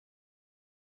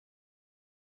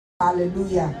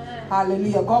Hallelujah.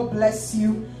 Hallelujah. God bless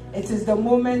you. It is the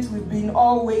moment we've been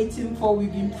all waiting for.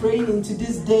 We've been praying into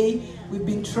this day. We've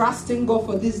been trusting God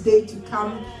for this day to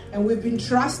come. And we've been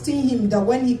trusting Him that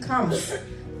when He comes,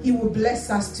 He will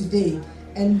bless us today.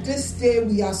 And this day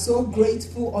we are so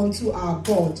grateful unto our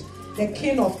God, the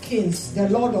King of Kings, the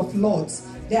Lord of Lords,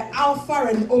 the Alpha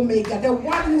and Omega, the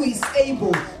one who is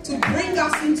able to bring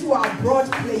us into our broad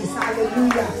place.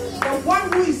 Hallelujah. The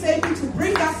one who is able to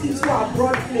bring us into our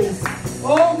broad place.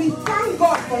 Oh, we thank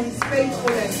God for His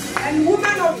faithfulness. And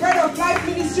Women of Bread of Life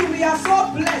Ministry, we are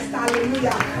so blessed.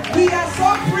 Hallelujah. We are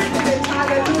so privileged.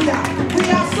 Hallelujah. We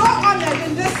are so honored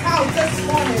in this house this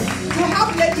morning to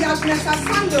have Lady Agnes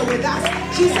Asando with us.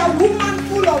 She's a woman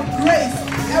full of grace.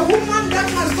 A woman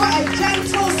that has got a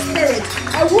gentle spirit.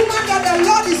 A woman that the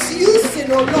Lord is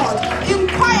using, oh Lord, in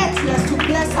quietness to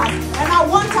bless us. And I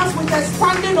want us with a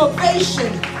standing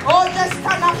ovation. Oh, just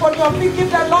stand up on your feet, give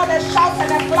the Lord a shout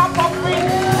and a clap of praise,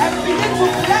 and begin to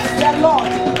bless the Lord.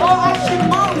 Oh, as she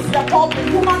mounts the pulpit,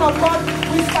 woman of God,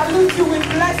 we salute you, we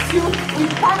bless you,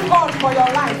 we thank God for your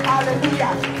life.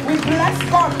 Hallelujah. We bless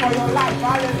God for your life.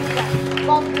 Hallelujah.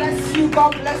 God bless you,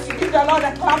 God bless you. Give the Lord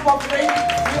a clap of praise.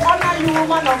 We honor you,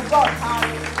 woman of God.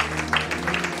 Hallelujah.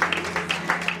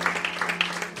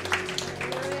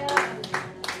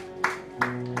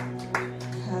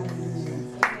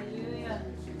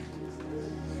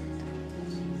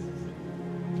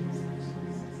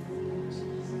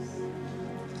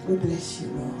 We bless you,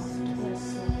 Lord.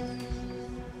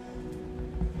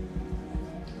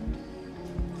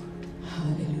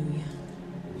 Hallelujah.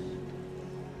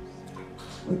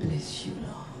 We bless you,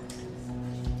 Lord.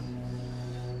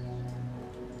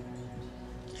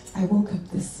 I woke up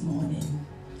this morning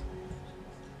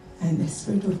and the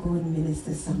Spirit of God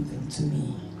ministered something to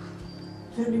me.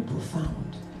 Very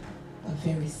profound, but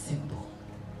very simple.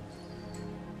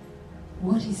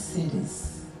 What He said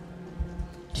is,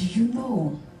 do you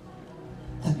know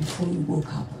that before you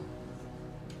woke up,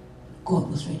 God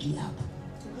was already up?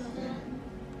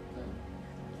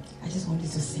 I just want it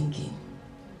to sink in.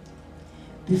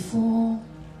 Before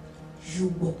you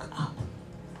woke up,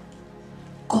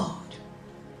 God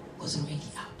was already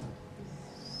up,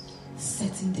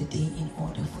 setting the day in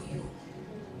order for you,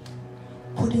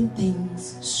 putting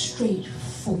things straight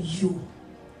for you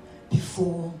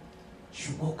before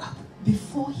you woke up.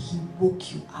 Before He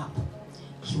woke you up,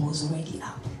 He was already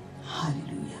up.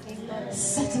 Hallelujah. Amen.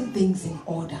 Setting things in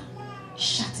order,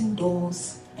 shutting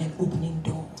doors and opening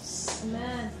doors.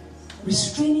 Amen.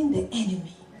 Restraining the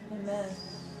enemy. Amen.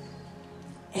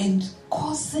 And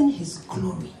causing His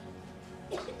glory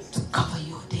to cover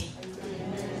your day.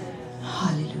 Amen.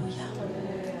 Hallelujah.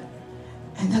 Amen.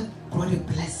 And that brought a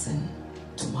blessing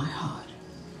to my heart,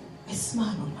 a smile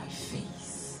on my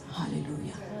face.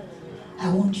 Hallelujah. I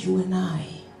want you and I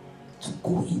to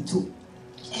go into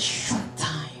a short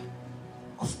time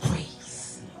of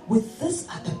praise. With this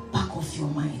at the back of your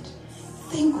mind,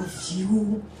 think of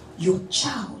you, your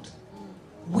child,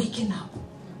 waking up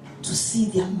to see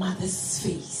their mother's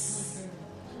face.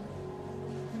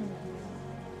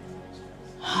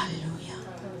 Hallelujah.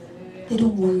 They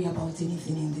don't worry about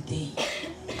anything in the day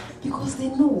because they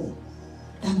know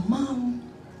that mom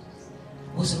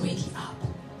was already up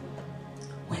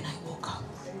when I woke up.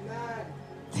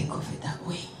 Think of it that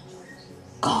way.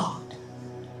 God,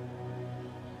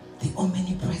 the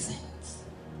omnipresent.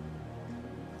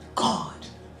 God,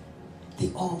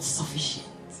 the all-sufficient.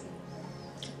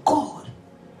 God,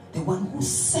 the one who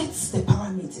sets the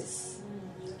parameters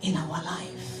in our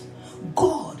life.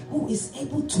 God, who is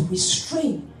able to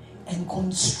restrain and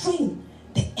constrain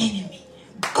the enemy.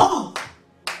 God,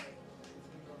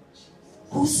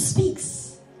 who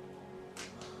speaks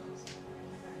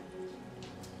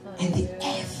and the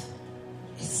earth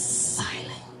is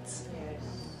silent.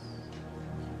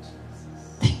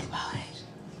 Think about it.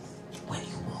 When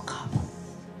you woke up,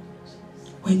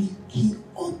 when He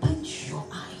opened your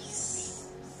eyes,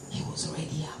 He was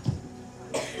already up.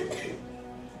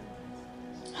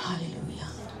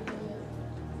 Hallelujah.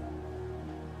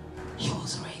 He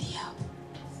was already up.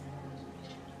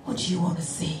 What do you want to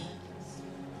say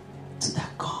to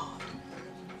that God?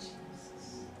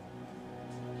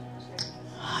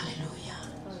 Hallelujah.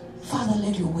 Father,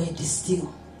 let your word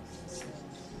distill.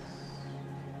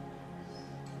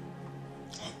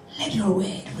 Let your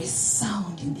word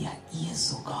resound in their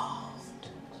ears, oh God.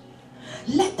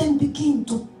 Let them begin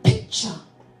to picture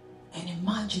and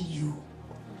imagine you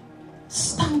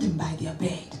standing by their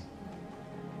bed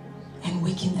and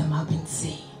waking them up and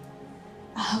say,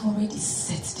 I have already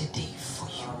set the day for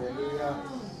you. Hallelujah.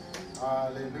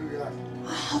 Hallelujah.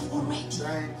 I have already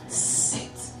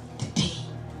set the day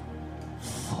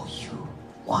for you.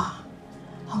 Wow.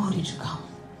 I want you to come.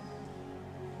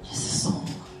 Just a song.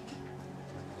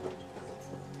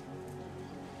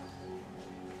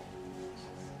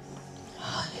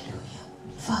 Hallelujah.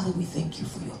 Father, we thank you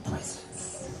for your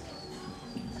presence.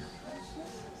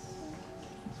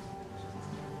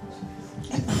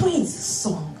 A praise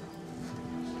song.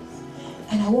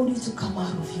 And I want you to come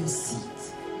out of your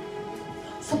seat.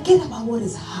 Forget about what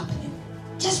is happening.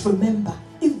 Just remember,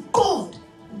 if God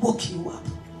woke you up,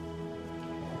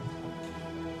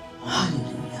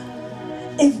 hallelujah.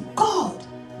 If God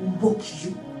woke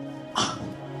you up,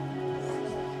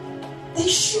 then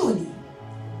surely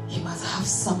He must have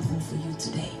something for you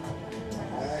today.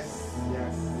 Yes,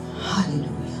 yes.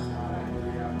 Hallelujah.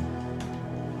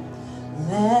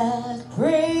 Let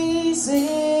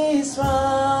praises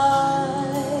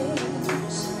rise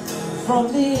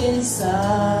from the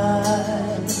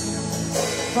inside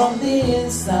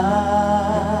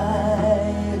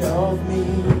of me.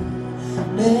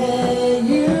 May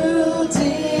you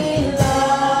delight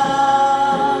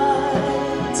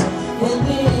in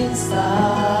the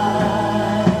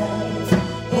inside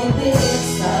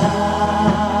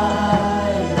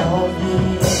of me.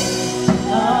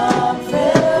 Come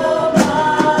fill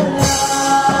my life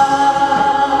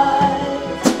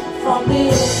from the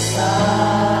inside.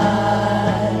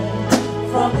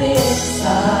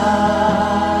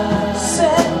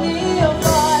 Set me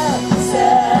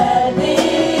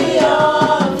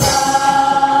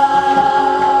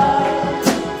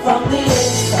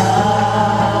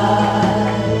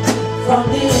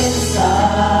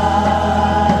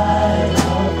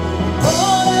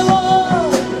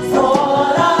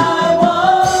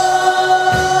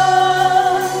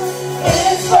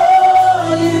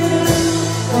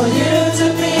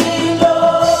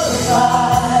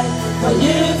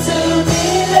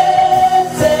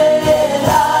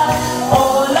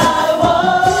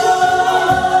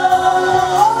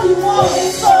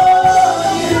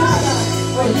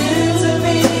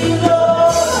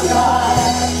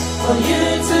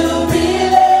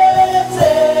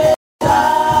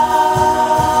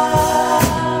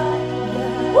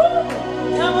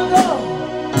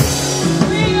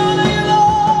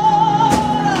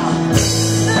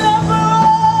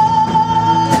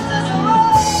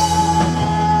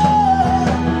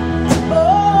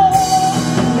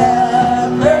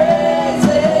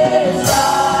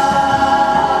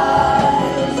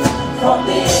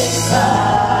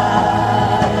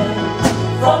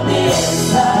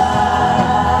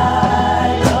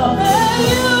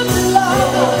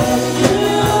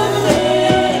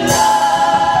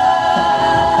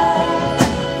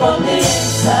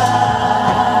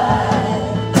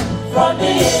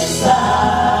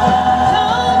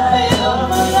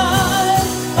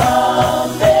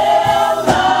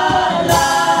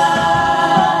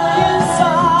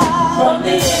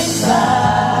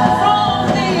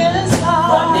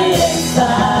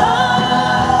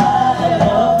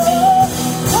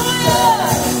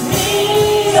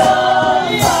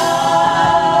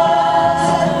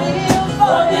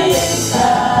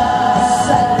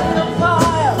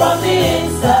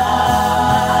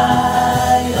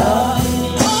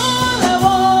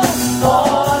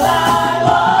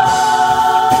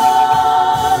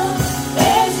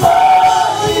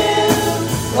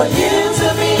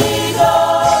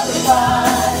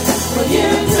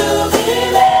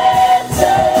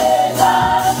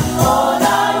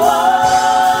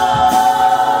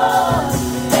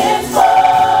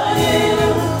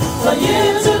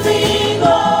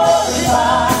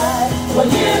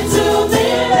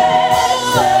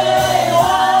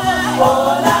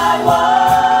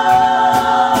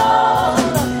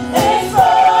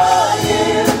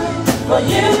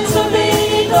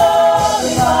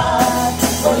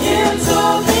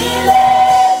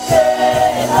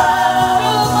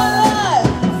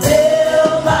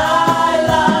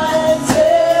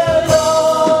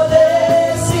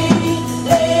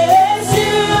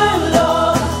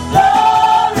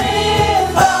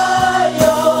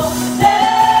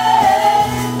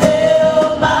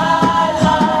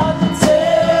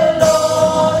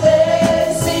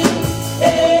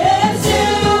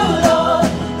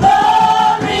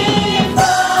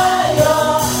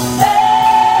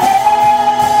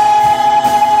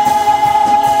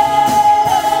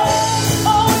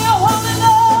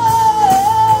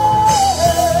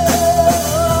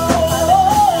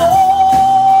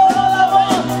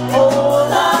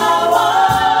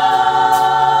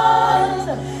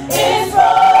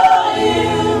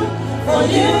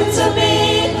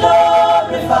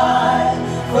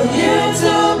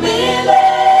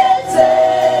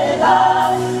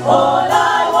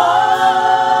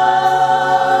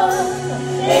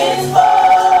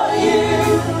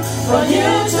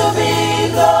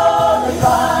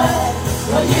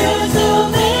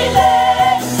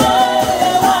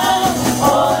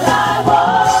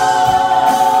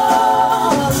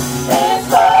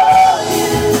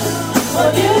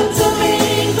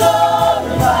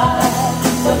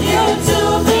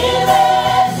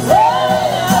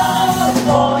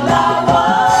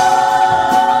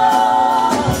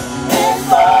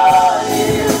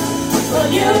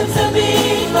you to be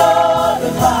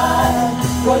glorified,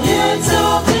 for you to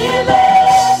be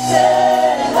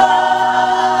lifted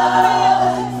high.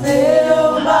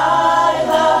 Fill my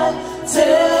heart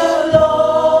till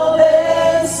all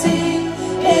they see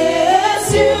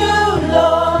is you,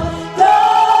 Lord.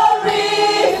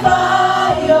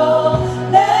 Glorify your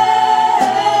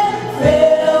name.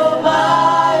 Fill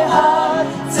my heart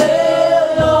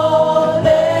till all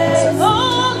they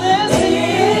see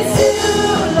is you,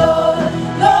 Lord.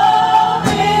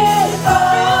 Glorify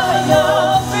your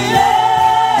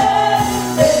name.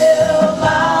 Fill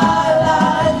my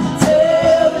life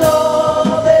till all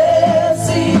they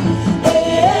see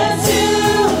is you,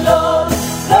 Lord.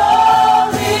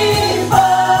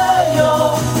 Glorify your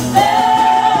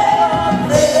name.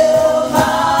 Fill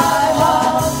my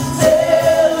heart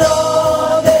till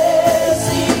all they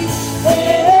see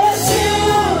is you,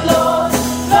 Lord.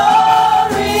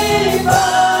 Glorify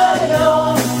your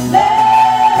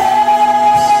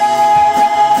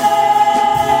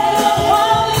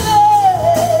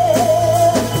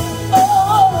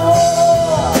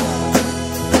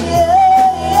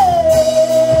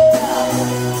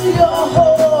Your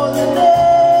holy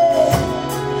name,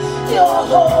 your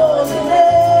holy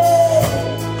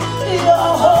name, your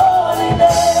holy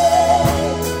name,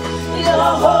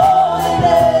 your holy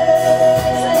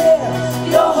name,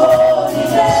 your holy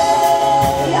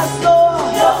name, yes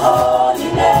Lord, your holy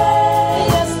name,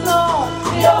 yes Lord,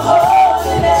 your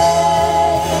holy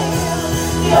name,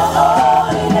 your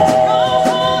holy name,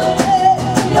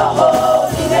 your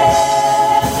holy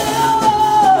name,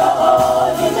 your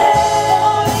holy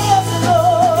name, yes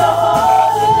Lord, your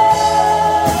holy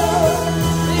name,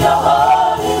 your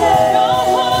holy name,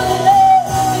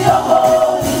 your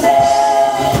holy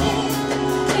name,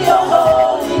 your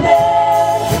holy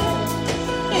name,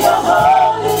 your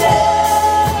holy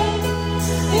name,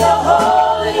 your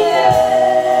holy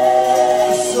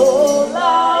name. So all I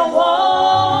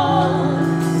want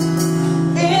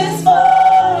is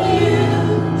for you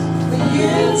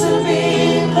to be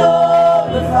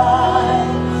glorified,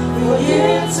 for you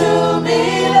to be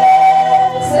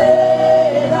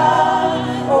lifted high.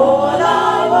 All I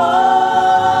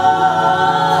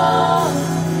want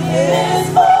is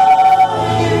for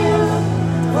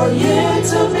you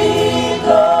to be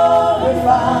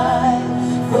glorified,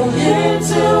 for you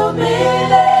to be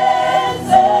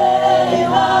lifted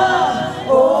high.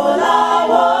 All I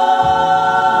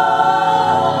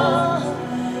want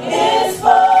is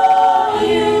for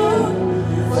you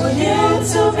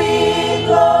to be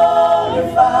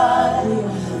glorified,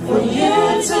 for you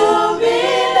to be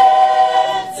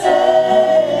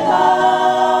lifted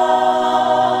high.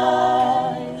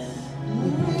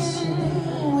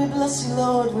 We bless you,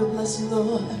 Lord. We bless you,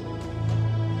 Lord.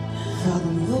 Father,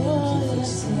 we thank you for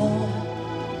today.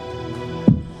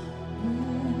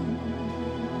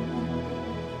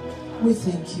 We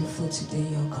thank you for today,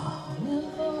 oh God.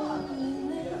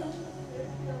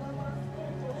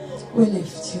 We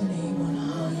lift your name on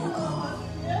high, oh God.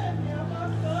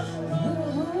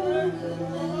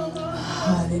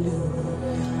 Hallelujah.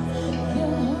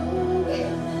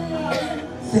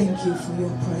 Thank you for your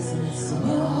presence, oh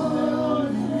God.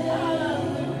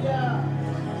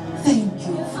 Thank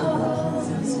you for your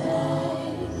presence, oh God.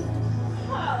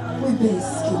 We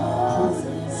bask in your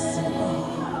presence, oh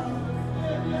God.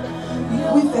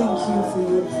 We thank you for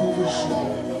your provision.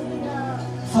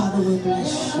 Father, we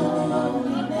bless your name.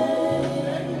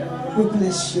 We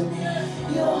bless your name.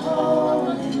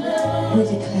 We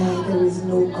declare there is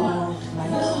no God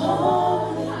like you.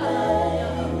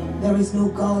 There is no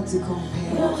God to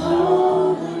compare with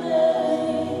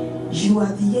you. You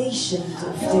are the ancient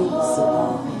of days, O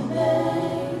God.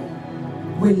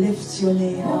 We lift your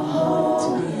name on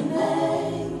high today,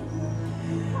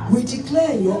 God. We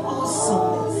declare your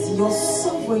awesomeness, your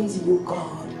sovereignty, O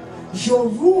God, your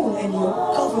rule and your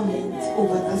government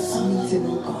over this meeting,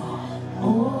 O God.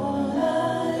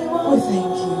 We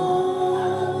thank you.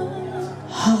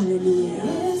 Hallelujah.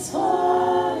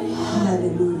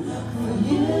 Hallelujah.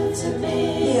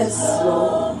 Yes,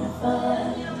 Lord.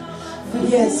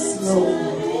 Yes, Lord.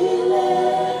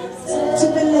 To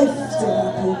be lifted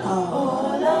up, O God.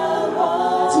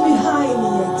 To be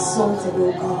highly exalted, O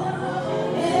God.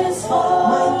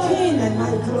 My King and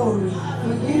my glory.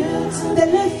 The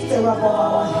lifter up of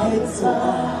our heads, O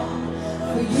God.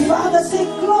 Father,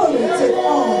 take glory, take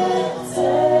honor.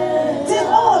 Take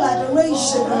all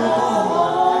adoration, O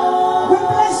God. We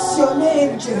bless your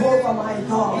name, Jehovah, my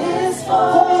God.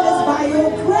 For it is by your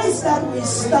grace that we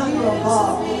stand, O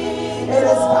God. It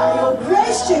is by your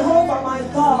grace, Jehovah, my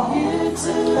God,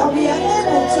 that we are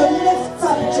able to lift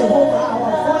up, Jehovah,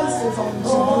 our voices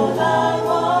unto you.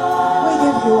 We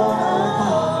give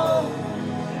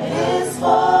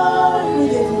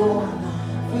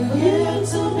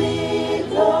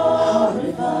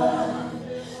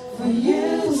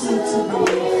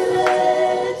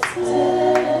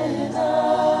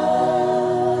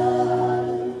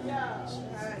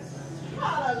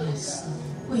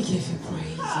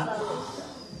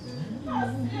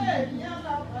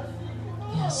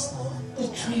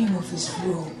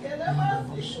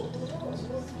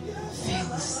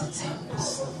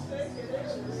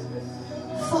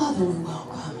Father, we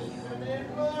welcome you.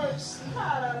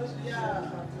 Hallelujah.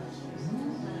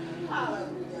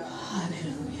 Hallelujah.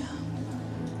 Hallelujah.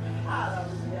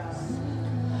 Hallelujah.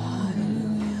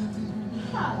 Hallelujah.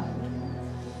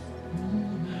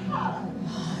 Hallelujah.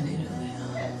 Hallelujah.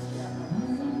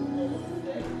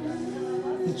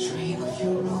 The train of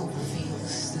your robe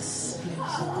fills this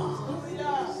place, oh God.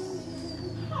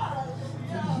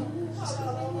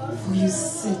 For you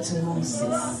said to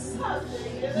Moses,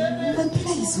 the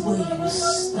place where you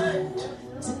stand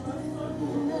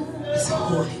is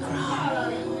holy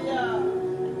ground.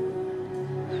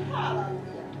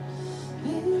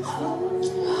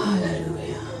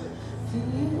 Hallelujah.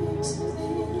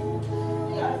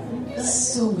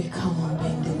 So we come on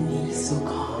bended knees, oh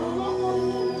God.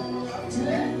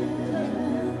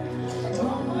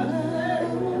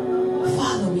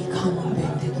 Father, we come on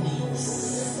bended knees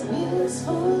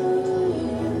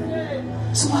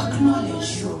to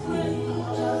acknowledge your rule,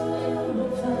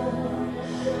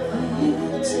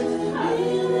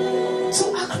 to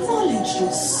acknowledge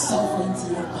your sovereignty,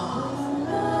 oh God.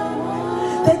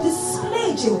 That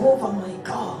display, Jehovah, my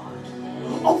God,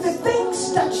 of the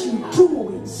things that you do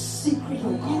in secret,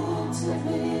 oh God.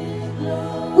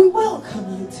 We welcome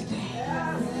you today.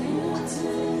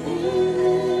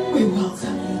 We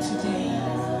welcome you today.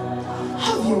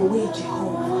 Have your way,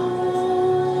 Jehovah.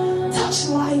 Touch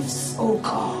lives, oh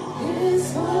God.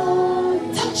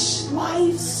 Touch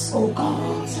lives, oh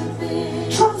God.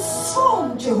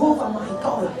 Transform, Jehovah, my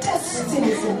God,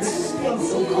 destinies in this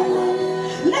space, oh God.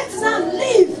 Let none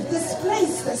leave this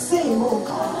place the same, oh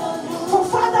God. For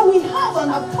Father, we have an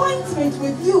appointment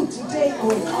with you today,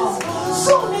 oh God.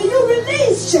 So may you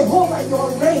release, Jehovah,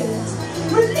 your reign.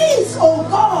 Release, oh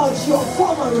God, your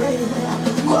former reign.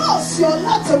 Cause your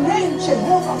latter reign,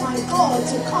 Jehovah, my God,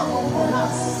 to come upon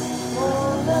us.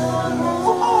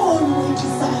 For all we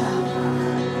desire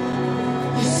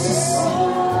is to see,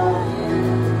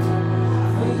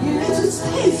 to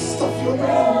taste of your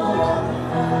reign, oh God.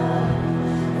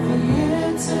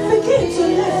 Begin to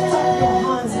lift up your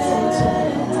hands unto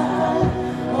God.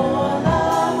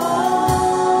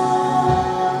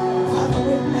 Father,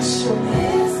 we bless your name.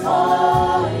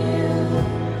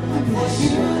 We bless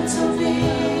you to be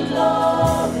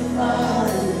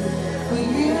glorified, for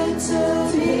you to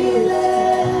be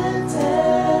lifted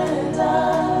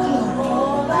up.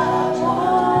 All I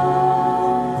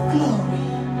want, glory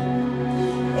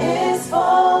is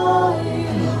for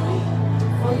you,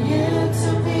 for you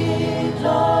to be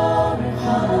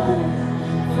glorified,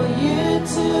 for you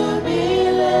to be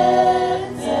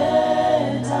lifted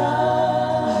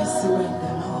up. I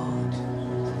surrender, Lord.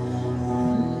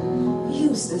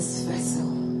 Use this vessel,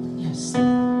 yes,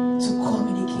 to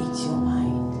communicate your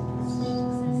mind.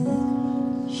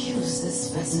 Use this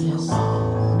vessel, oh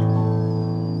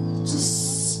God, to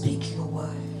speak your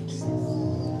word.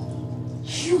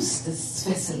 Use this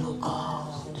vessel, oh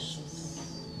God,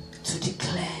 to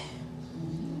declare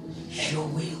your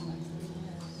will.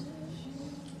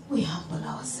 We humble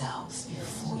ourselves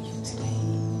before you today.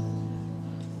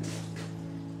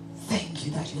 Thank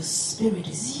you that your spirit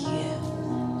is here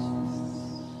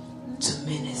to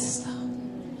minister,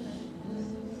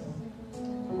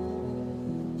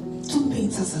 to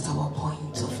meet us at our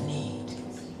point of need.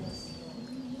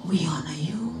 We honor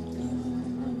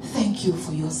you. Thank you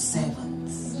for your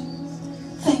servants.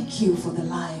 Thank you for the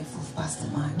life of Pastor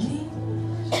Marky.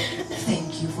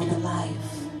 Thank you for the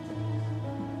life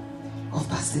of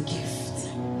Pastor Gift.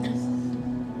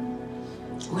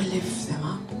 We lift them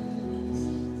up.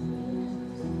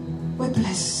 We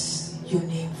bless your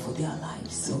name for their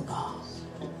lives, oh God.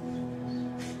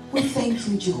 We thank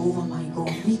you, Jehovah, my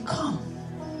God. We come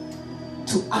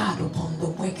to add upon the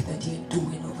work that you're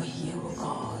doing over here, oh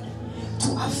God.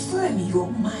 To affirm your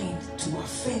mind, to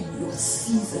affirm your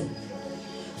season.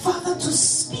 Father, to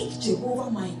speak, Jehovah,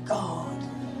 my God,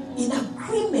 in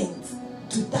agreement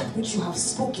to that which you have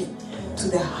spoken to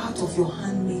the heart of your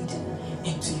handmaiden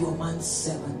and to your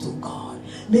manservant, oh God.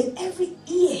 May every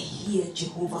ear hear,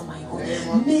 Jehovah, my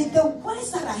God. May the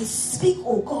words that I speak,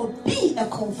 oh God, be a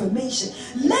confirmation.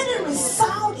 Let it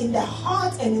resound in the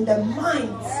heart and in the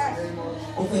minds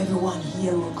of everyone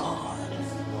here, oh God.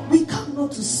 We come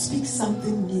not to speak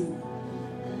something new,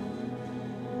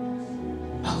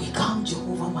 but we come,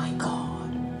 Jehovah, my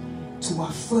God, to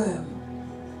affirm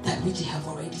that which you have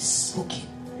already spoken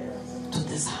to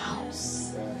this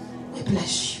house. We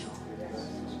bless you.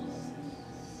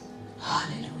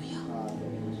 Hallelujah.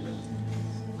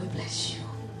 We bless you.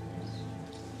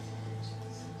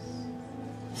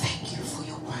 Thank you for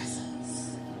your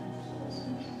presence.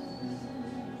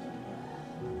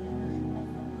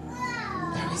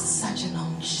 There is such an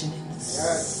unction in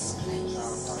this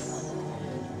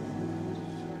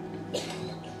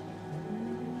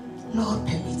Lord,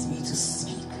 permit me to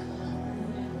speak.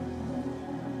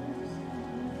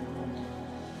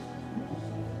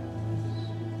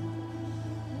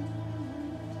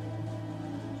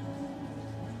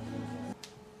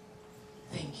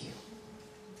 Thank you.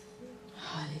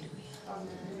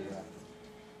 Hallelujah.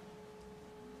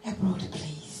 Abroad,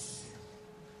 please.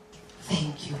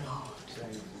 Thank you,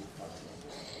 Lord.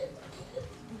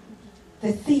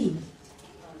 The theme,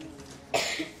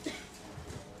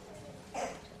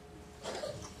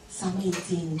 Psalm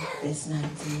 18, verse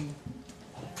 19.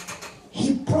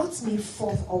 He brought me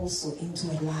forth also into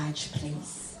a large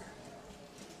place.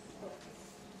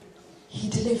 He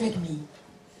delivered me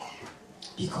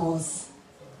because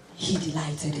he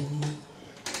delighted in me.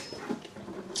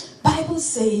 Bible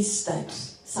says that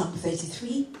Psalm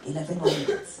 33, 11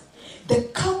 onwards, the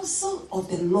counsel of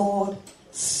the Lord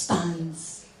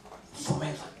stands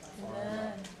forever.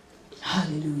 Amen.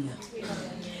 Hallelujah.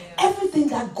 Amen. Everything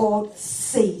that God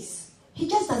says, he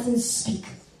just doesn't speak.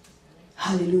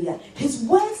 Hallelujah. His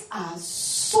words are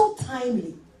so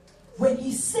timely. When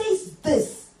he says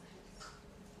this,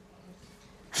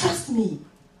 trust me,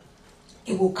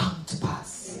 it will come to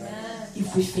pass. Amen.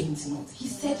 If we faint not. He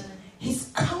said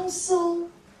his counsel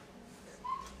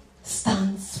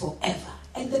stands forever.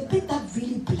 And the bit that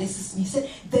really blesses me, he said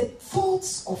the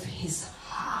thoughts of his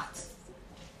heart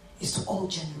is to all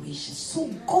generations. So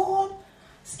God's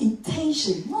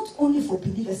intention, not only for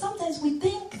believers. Sometimes we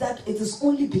think that it is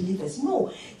only believers.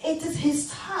 No, it is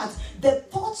his heart. The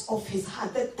thoughts of his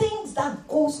heart, the things that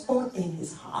goes on in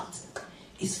his heart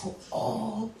is for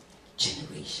all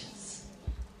generations.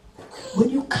 When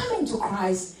you come into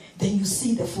Christ, then you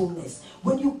see the fullness.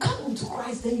 When you come into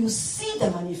Christ, then you see the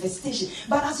manifestation.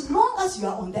 But as long as you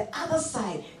are on the other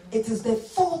side, it is the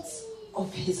thoughts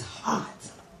of his heart.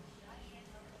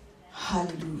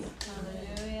 Hallelujah.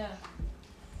 Hallelujah.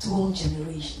 To all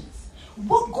generations.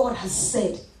 What God has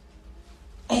said,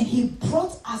 and he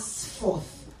brought us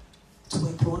forth to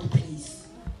a broad place,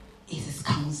 is his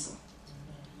counsel.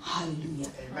 Hallelujah.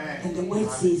 Amen. And the word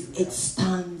says it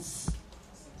stands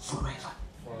forever.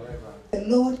 The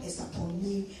Lord is upon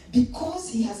me because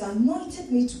he has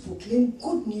anointed me to proclaim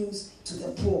good news to the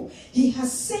poor. He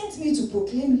has sent me to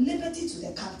proclaim liberty to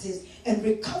the captives and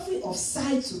recovery of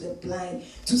sight to the blind,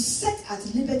 to set at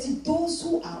liberty those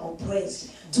who are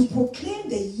oppressed, to proclaim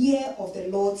the year of the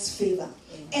Lord's favor.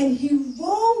 And he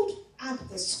rolled up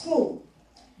the scroll,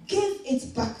 gave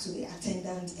it back to the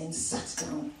attendant, and sat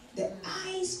down. The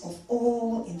eyes of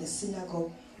all in the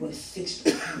synagogue were fixed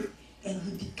on him. And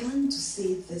he began to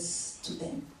say this to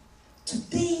them.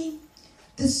 Today,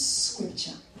 this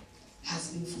scripture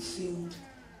has been fulfilled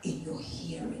in your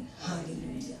hearing.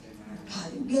 Hallelujah.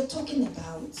 Hallelujah. We are talking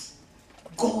about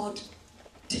God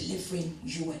delivering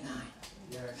you and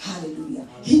I. Hallelujah.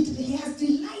 He has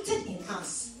delighted in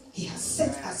us. He has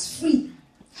set us free.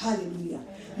 Hallelujah.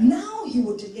 Now he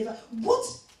will deliver. What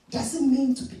does it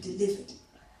mean to be delivered?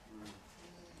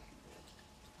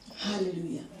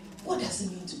 Hallelujah. What does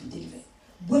it mean to be delivered?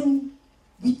 When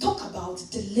we talk about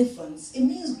deliverance, it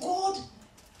means God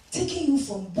taking you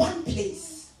from one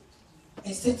place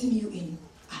and setting you in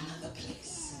another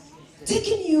place.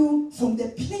 Taking you from the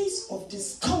place of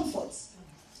discomfort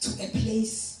to a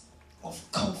place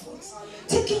of comfort.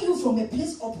 Taking you from a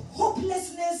place of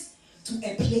hopelessness to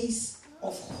a place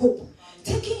of hope.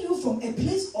 Taking you from a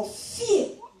place of fear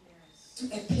to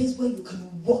a place where you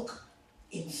can walk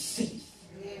in faith.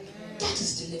 That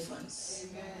is deliverance.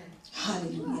 Amen.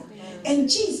 Hallelujah. Amen. And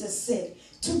Jesus said,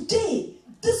 today,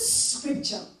 this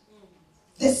scripture,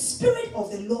 the Spirit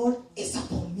of the Lord is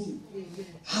upon me. Amen.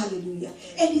 Hallelujah.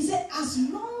 And he said, as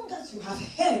long as you have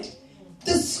heard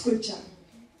this scripture,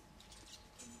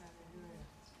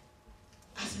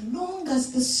 as long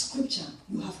as this scripture,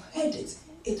 you have heard it,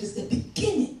 it is the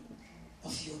beginning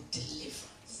of your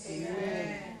deliverance.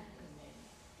 Amen.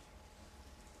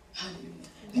 Hallelujah.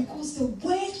 Because the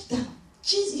word that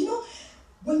Jesus,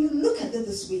 when you look at it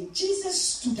this way, Jesus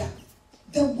stood up.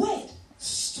 The word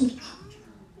stood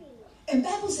up. And the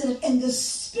Bible said that, and the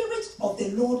Spirit of the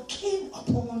Lord came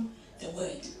upon the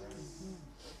word.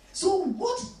 So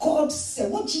what God said,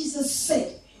 what Jesus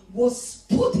said was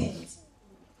potent.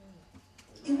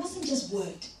 It wasn't just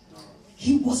word.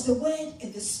 He was the word,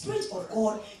 and the Spirit of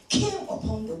God came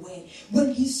upon the word.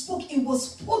 When he spoke, it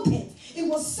was potent. It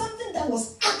was something that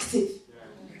was active.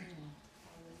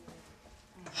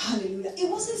 Hallelujah. It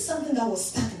wasn't something that was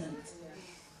stagnant.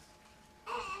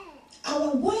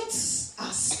 Our words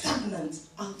are stagnant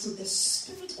until the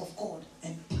Spirit of God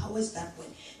empowers that word.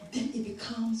 Then it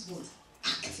becomes what?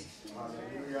 Active.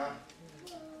 Hallelujah.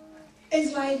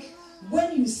 It's like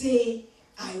when you say,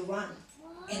 I run,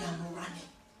 and I'm running.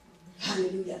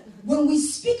 Hallelujah. When we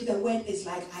speak the word, it's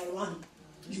like I run.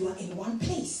 You are in one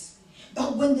place.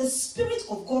 But when the Spirit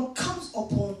of God comes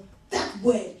upon that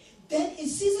word, then it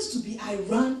ceases to be I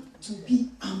run to be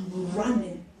I'm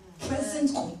running.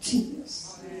 Present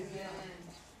continuous.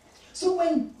 So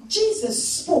when Jesus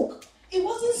spoke, it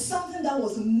wasn't something that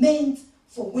was meant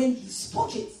for when he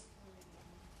spoke it.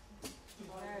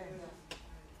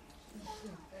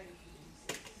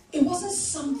 It wasn't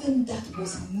something that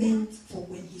was meant for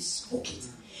when he spoke it.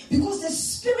 Because the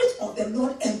Spirit of the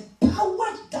Lord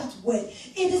empowered that word.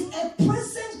 It is a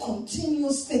present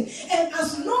continuous thing. And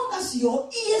as long as your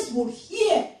ears will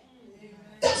hear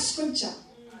that scripture,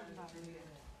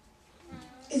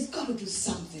 it's got to do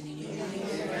something in your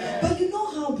life. But you know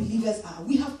how believers are.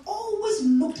 We have always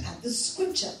looked at the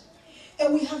scripture.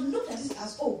 And we have looked at it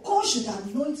as, oh, God should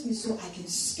anoint me so I can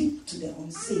speak to the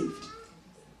unsaved.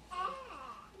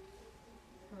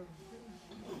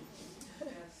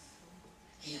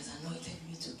 He has anointed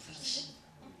me to preach.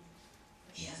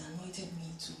 He has anointed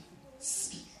me to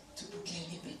speak, to proclaim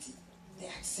liberty. The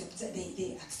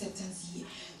acceptance here.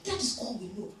 That is all we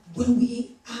know. When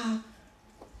we are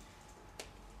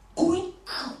going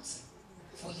out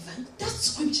for event, that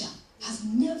scripture has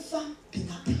never been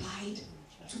applied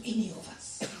to any of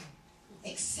us,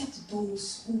 except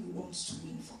those who want to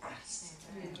win for Christ.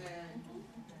 Amen.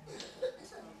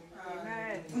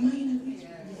 Am I in agreement?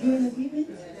 You're in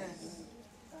agreement?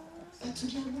 But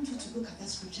today I want you to look at that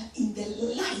scripture in the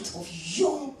light of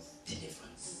your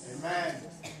deliverance. Amen.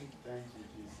 Thank you,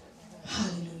 Jesus.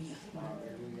 Hallelujah.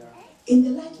 Hallelujah. In the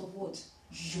light of what?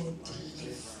 Your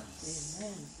deliverance.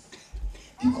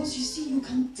 Amen. Because you see, you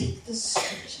can take the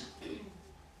scripture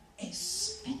and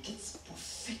speak it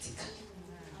prophetically.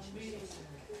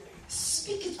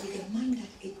 Speak it with the mind that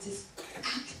it is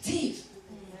active.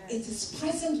 It is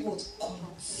present what?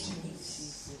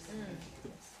 Continuous.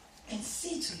 And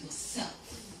say to yourself,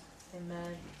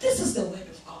 amen, this is the word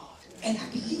of God. And I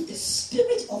believe the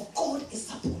Spirit of God is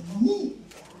upon me.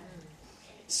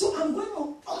 So I'm going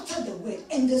to utter the word.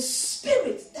 And the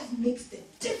Spirit that makes the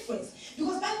difference.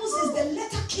 Because the Bible says the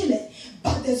letter killeth,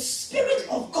 but the Spirit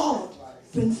of God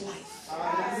brings life.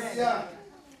 Hallelujah.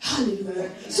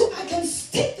 Hallelujah. So I can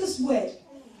state this word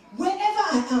wherever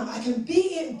I am. I can be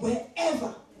it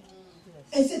wherever.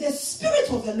 And say the Spirit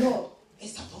of the Lord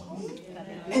is upon me.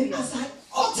 And as I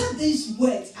utter these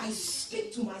words, I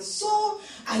speak to my soul,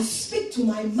 I speak to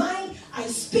my mind, I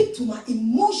speak to my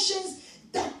emotions,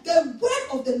 that the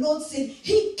word of the Lord said,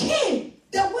 He came,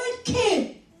 the word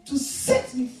came to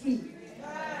set me free.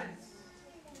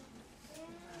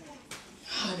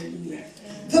 Hallelujah.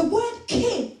 The word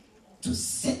came to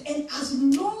set, and as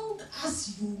long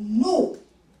as you know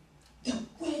the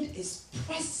word is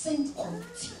present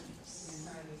continuous,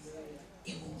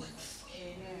 it will work for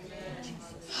you.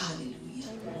 Hallelujah.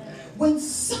 When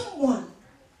someone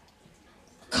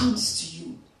comes to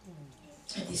you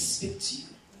and they speak to you,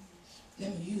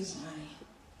 let me use my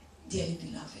dearly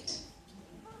beloved.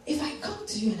 If I come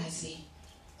to you and I say,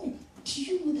 oh, do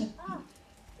you know that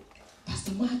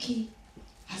Pastor Marky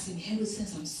has inherited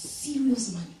some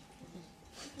serious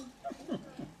money?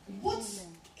 What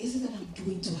is it that I'm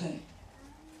doing to her?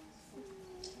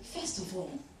 First of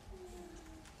all,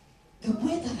 the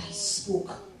word that I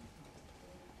spoke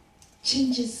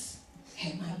changes her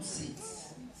mindset.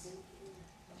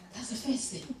 That's the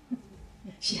first thing.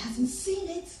 She hasn't seen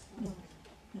it.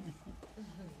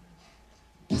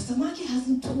 Pastor Marky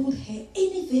hasn't told her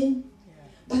anything,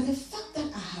 but the fact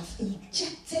that I have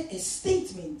injected a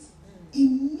statement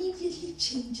immediately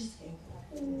changes her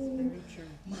whole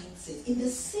mindset. In the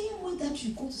same way that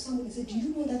you go to someone and say, do you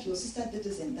know that your sister did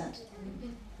this and that?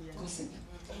 Gossip.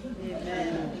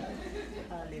 Amen.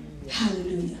 Hallelujah.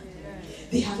 Hallelujah.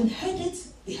 They haven't heard it,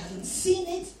 they haven't seen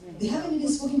it, they haven't even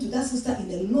spoken to that sister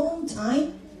in a long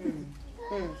time.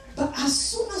 But as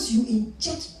soon as you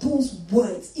inject those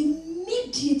words,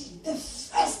 immediately the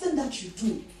first thing that you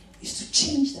do is to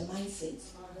change the mindset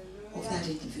of that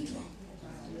individual.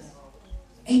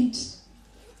 And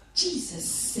Jesus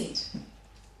said,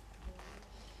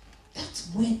 that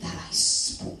word that I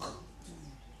spoke,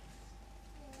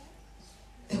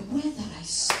 the word that I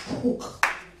spoke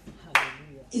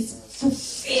is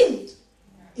fulfilled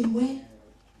in where?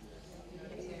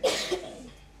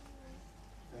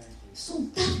 So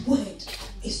that word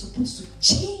is supposed to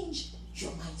change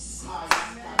your mindset.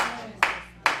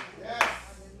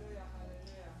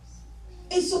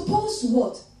 It's supposed to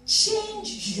what?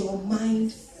 Change your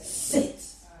mindset.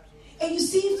 And you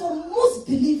see, for most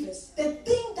believers, the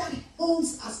thing that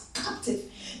holds us captive,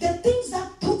 the things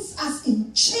that puts us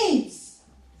in chains,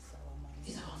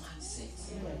 is our mindset.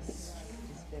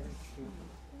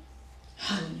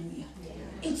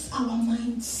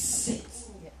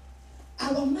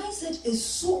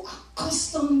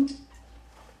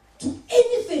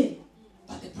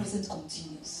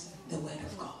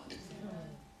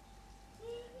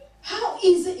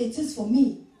 it is for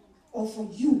me or for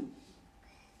you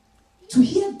to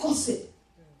hear gossip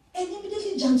and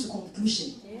immediately jump to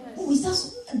conclusion. Oh, is that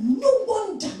no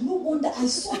wonder I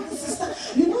saw this sister,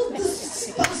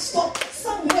 this pastor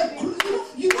somewhere,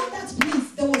 you know that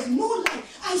place, there was no light.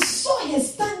 I saw her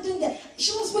standing there.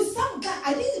 She was with some guy.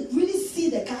 I didn't really see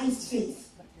the guy's face.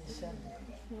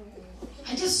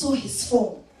 I just saw his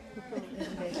form.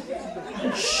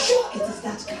 I'm sure it is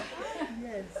that guy.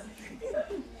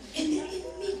 And then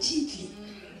immediately,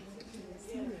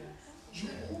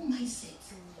 your whole mindset,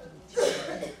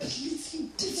 completely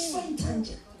different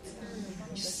tangent.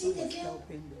 You see the girl,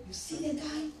 you see the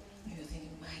guy, and you're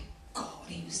thinking, my God,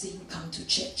 and you say you come to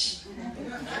church.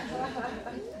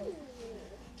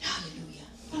 Hallelujah.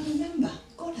 But remember,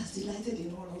 God has delighted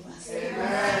in all of us.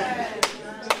 Hallelujah.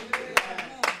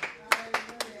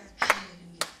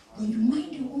 When you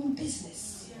mind your own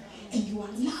business and you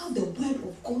allow the word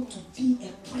of God to be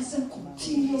a present,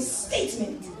 continuous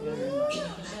statement in your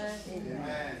life,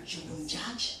 you won't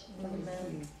judge.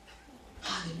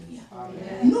 Hallelujah.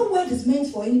 Amen. No word is meant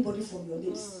for anybody from your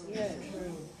lips. Yes.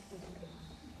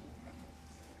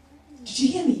 Did you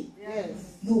hear me?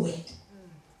 Yes. No word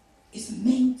is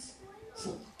meant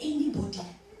for anybody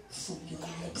from your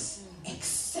lips,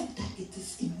 except that it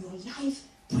is in your life,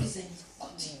 present,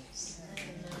 continuous.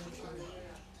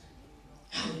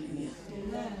 Hallelujah.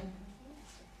 Amen.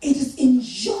 It is in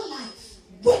your life,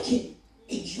 working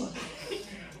in your life.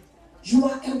 You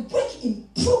are a work in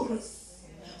progress.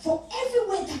 For every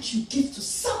word that you give to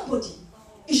somebody,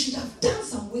 it should have done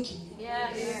some work in you.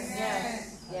 Yes.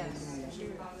 Yes. Yes.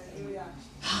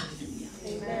 Hallelujah.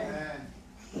 Amen.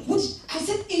 Which I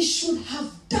said it should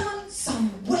have done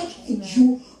some work in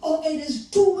you, or it is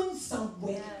doing some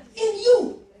work in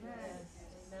you.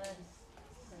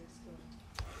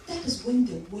 That is when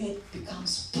the word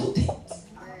becomes potent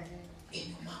in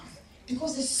your mouth.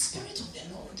 Because the Spirit of the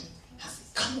Lord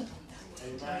has come upon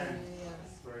that. Amen.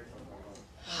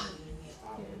 Hallelujah.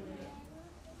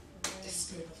 The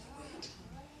Spirit of the word.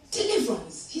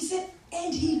 Deliverance. He said,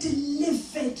 and he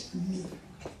delivered me.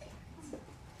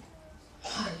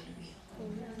 Hallelujah.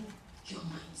 Your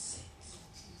mindset.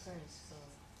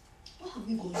 Where are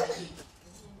we going today?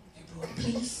 A broad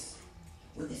place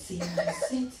with the same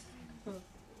mindset.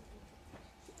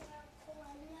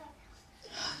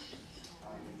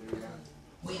 Hallelujah.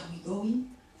 Where are we going?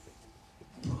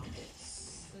 A broad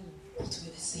place. But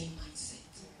with the same mindset.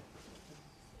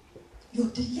 Your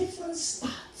deliverance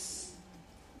starts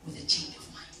with a change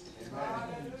of mind.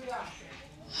 Hallelujah.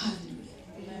 Hallelujah.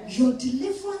 Your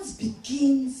deliverance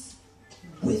begins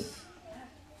with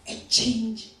a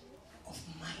change of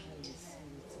mind.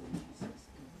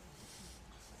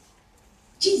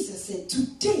 Jesus said,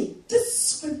 today, this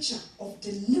scripture of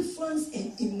deliverance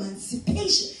and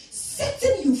emancipation,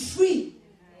 setting you free,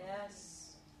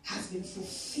 has been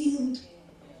fulfilled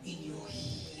in your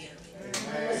hearing.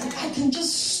 I can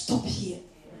just stop here.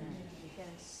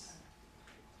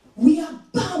 We are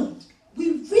bound.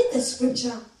 We read the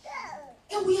scripture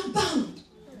and we are bound.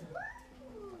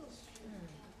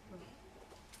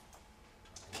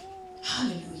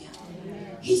 Hallelujah.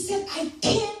 He said, I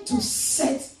came to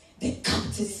set the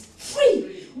captives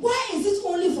free. Why is it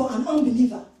only for an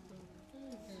unbeliever?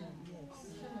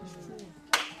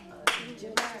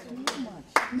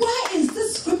 Why is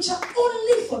this scripture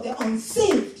only for the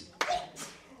unsaved?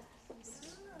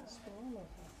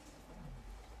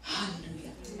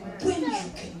 Hallelujah. When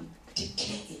you can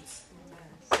declare it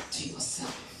to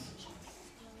yourself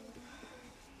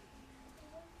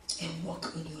and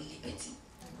walk in your liberty.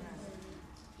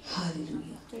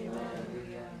 Hallelujah.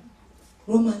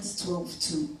 Romans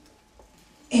 12:2.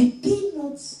 And be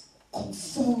not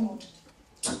conformed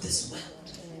to this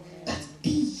world, but be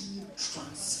ye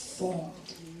transformed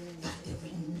by the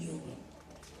renewing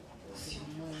of your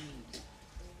mind.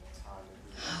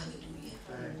 Hallelujah.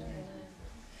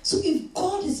 So if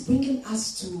God is bringing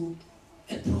us to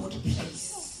a broad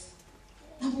place,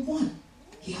 number one,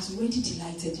 he has already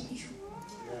delighted in you.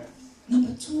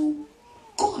 Number two,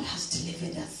 God has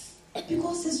delivered us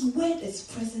because his word is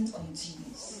present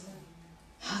continuous.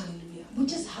 Hallelujah. We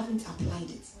just haven't applied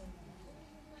it.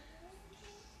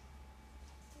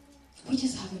 We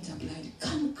just haven't applied it.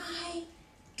 Can I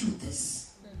do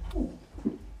this? Oh.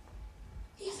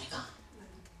 Yes, I can.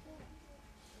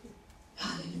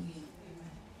 Hallelujah.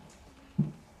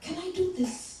 Can I do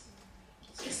this?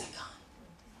 Yes, I can.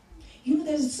 You know,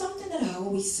 there's something that I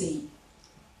always say.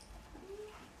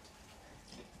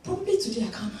 Probably today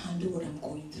I can't handle what I'm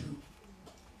going through.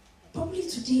 Probably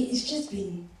today it's just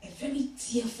been a very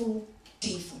tearful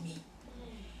day for me.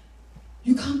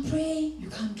 You can pray, you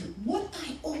can do. What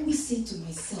I always say to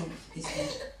myself is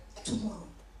that tomorrow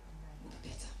will be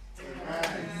better.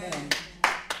 Amen.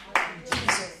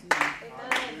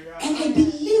 And I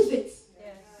believe it.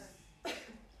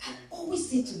 I always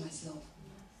say to myself,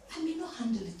 I may not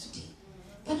handle it today,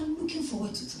 but I'm looking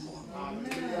forward to tomorrow.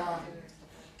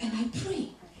 And I pray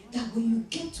that when you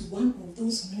get to one of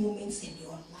those moments in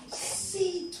your life,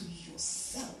 say to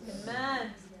yourself,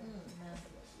 Amen.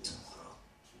 tomorrow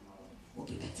will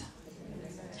be better.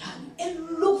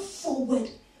 And look forward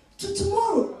to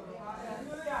tomorrow.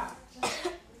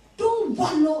 Don't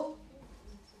wallow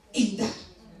in that.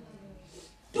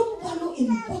 Don't wallow in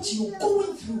what you're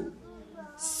going through.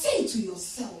 Say to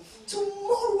yourself,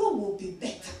 tomorrow will be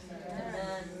better.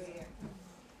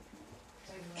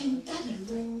 And that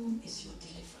alone is your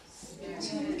deliverance.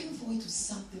 So you're looking forward to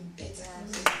something better.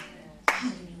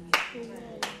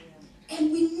 Hallelujah.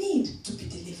 And we need to be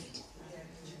delivered.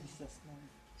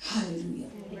 Hallelujah.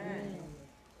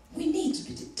 We need to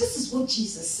be delivered. This is what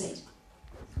Jesus said.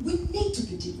 We need to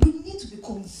be delivered. We need to be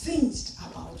convinced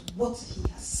about what he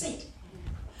has said.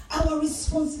 Our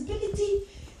responsibility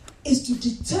is to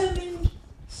determine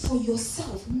for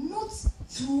yourself, not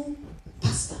through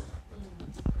pastor.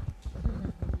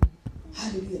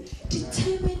 Hallelujah.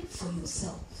 Determine for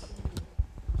yourself.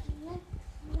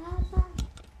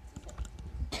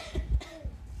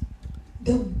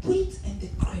 The weight and the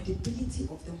credibility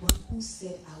of the one who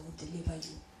said, I will deliver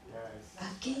you,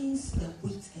 against the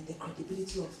weight and the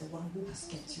credibility of the one who has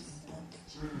kept you in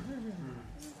bondage.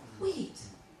 Wait.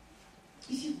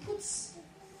 If you put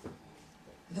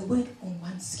the word on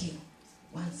one scale,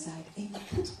 one side, and you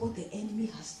put what the enemy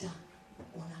has done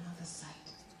on another side,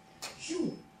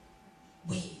 you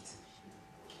wait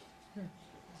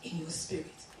in your spirit.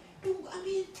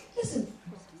 Listen,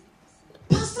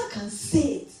 pastor can say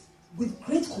it with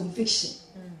great conviction.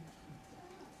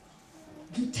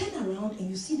 You turn around and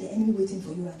you see the enemy waiting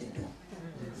for you at the door.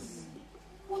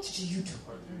 What do?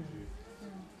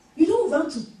 You don't run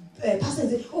to pastor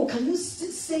and say, oh, can you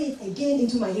say it again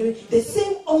into my hearing? The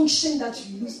same unction that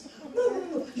you use.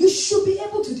 No. You should be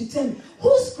able to determine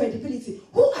whose credibility,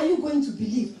 who are you going to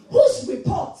believe, whose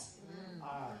report.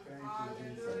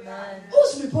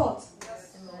 Whose report?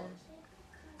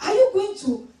 Are you going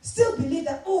to still believe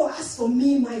that, oh, as for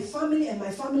me, my family and my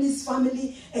family's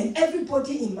family and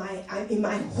everybody in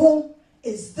my home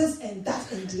is this and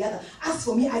that and the other. As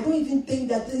for me, I don't even think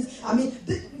that this,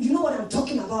 you know what I'm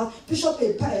talking about. Bishop,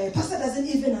 pastor doesn't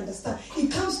even understand.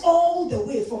 It comes all the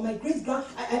way from my great-grand,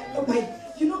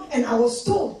 and I was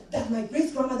told that my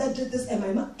great-grandmother did this and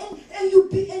my mom, and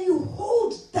you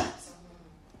hold that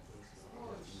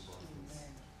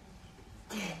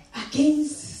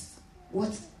against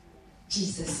what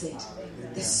Jesus said.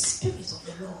 The Spirit of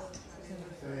the Lord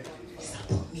is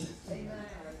upon me.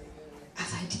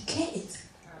 As I declare it,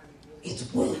 it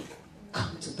will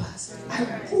come to pass.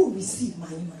 I will receive my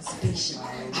emancipation.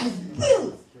 I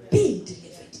will be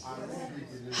delivered.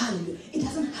 Hallelujah. It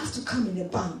doesn't have to come in a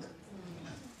bank.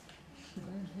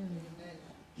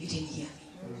 You didn't hear me.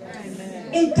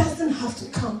 It doesn't have to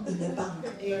come in a bank.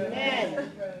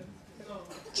 Amen.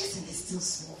 Just in a still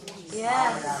small voice.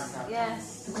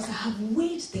 Yes. Because I have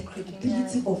weighed the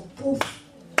credibility of both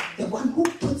the one who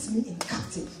puts me in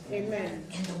captive, Amen,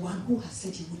 and the one who has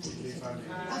said he would deliver me.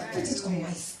 I've put it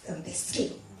on the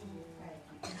scale,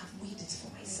 and I've weighed it for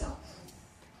myself.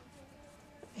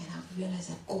 And I've realized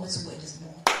that God's word is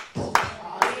more potent.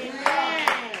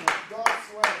 Amen.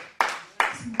 God's word.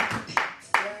 It's more potent.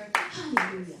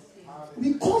 Hallelujah.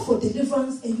 We call for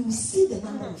deliverance, and you will see the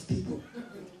number of people.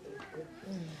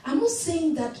 I'm not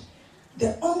saying that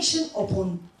the unction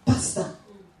upon pastor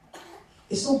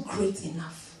is not great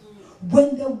enough.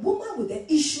 When the woman with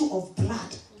the issue of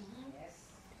blood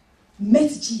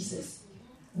met Jesus,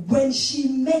 when she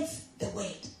met the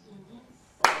word,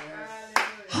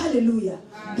 hallelujah,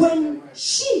 when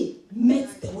she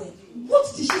met the word,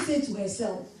 what did she say to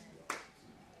herself?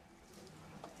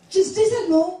 She said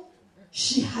no.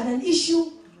 She had an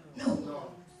issue.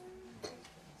 No.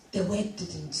 The word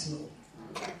didn't know.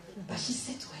 But she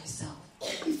said to herself,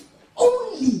 if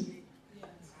only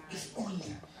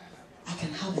I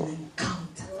can have an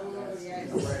encounter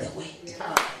with the word.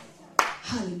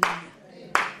 Hallelujah.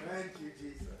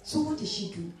 So what did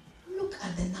she do? Look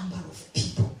at the number of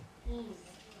people.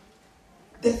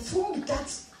 The throng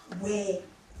that were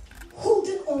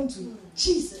holding on to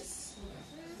Jesus.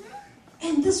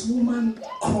 And this woman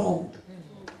crawled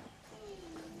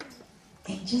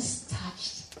and just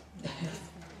touched the hem.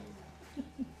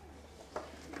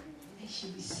 And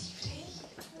she received her healing.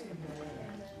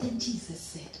 Then Jesus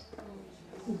said,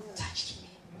 who touched me?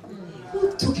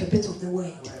 Who took a bit of the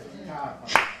word?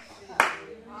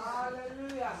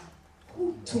 Hallelujah.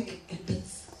 Who took a bit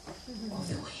of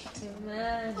the word?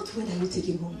 Amen. What word are you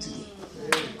taking home today?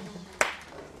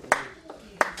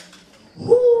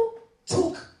 Who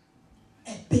took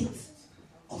a bit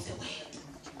of the word?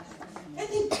 And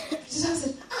then Jesus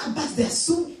said, but there's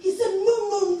so. He said, no.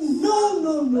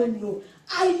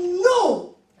 I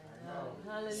know.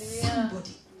 Hallelujah.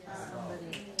 Somebody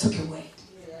took a word.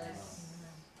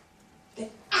 The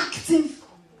active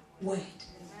word.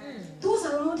 Those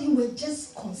around him were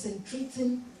just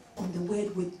concentrating on the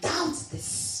word without the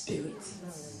spirit.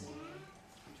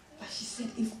 But she said,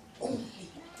 if only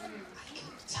I can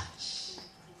touch.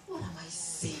 What am I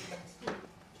saying?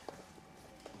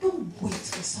 Don't wait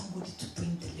for somebody to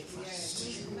bring deliverance to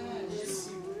you.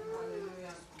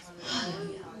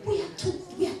 Hallelujah.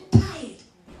 We are tired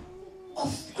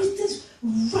of Christians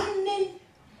running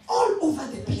all over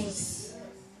the place.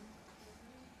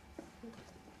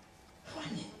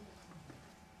 Running.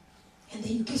 And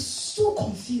then you get so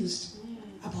confused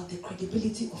about the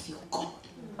credibility of your God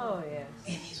Oh, yes.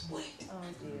 and his word. Oh,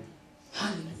 dear.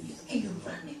 Hallelujah. And you're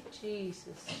running.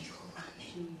 Jesus. And you're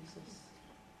running. Jesus.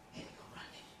 And you're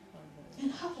running.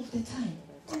 And half of the time,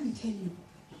 let me tell you,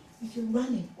 if you're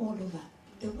running all over,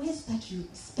 the words that you're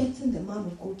expecting the man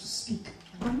of God to speak,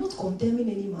 I'm not condemning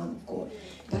any man of God,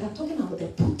 but I'm talking about the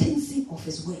potency of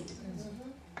his word.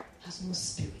 Has no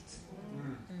spirit.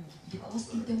 Because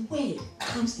if the word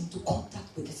comes into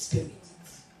contact with the spirit,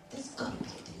 there's got to be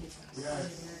a deliverance.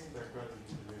 Yes, there's got to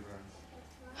be deliverance.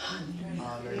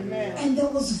 Hallelujah. Amen. And there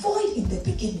was void in the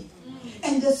beginning.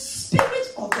 And the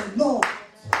spirit of the Lord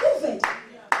hovered.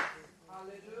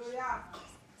 Hallelujah.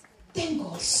 Then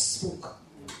God spoke.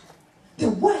 The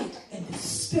word and the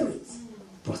spirit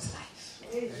brought life.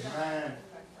 Amen. Amen.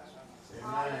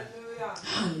 Hallelujah.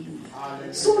 Hallelujah.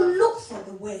 Hallelujah. So look for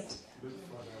the word. Look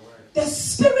for the word. The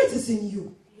spirit is in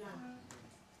you.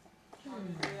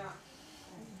 Hallelujah.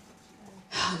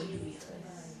 Hallelujah.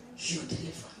 Your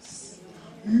deliverance.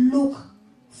 Look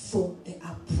for the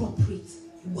appropriate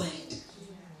word.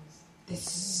 The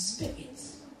spirit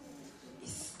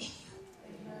is in you.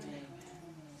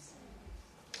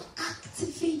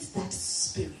 Activate that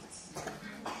spirit.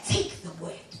 Take the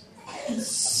word and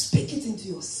speak it into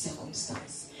your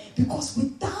circumstance. Because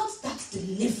without that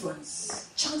deliverance,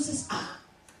 chances are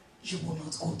you will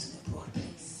not go to the broad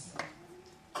place.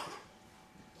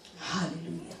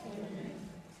 Hallelujah.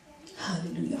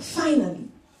 Hallelujah. Finally,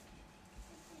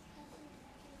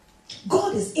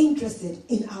 God is interested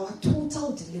in our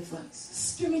total deliverance,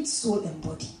 spirit, soul, and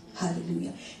body.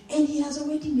 Hallelujah. And he has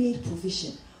already made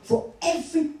provision for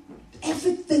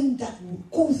everything that will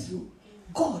go through.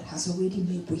 God has already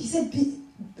made provision. He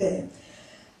said,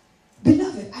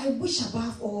 beloved, I wish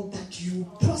above all that you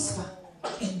prosper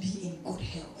and be in good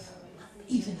health,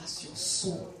 even as your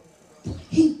soul.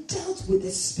 He dealt with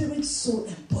the spirit, soul,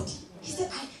 and body. He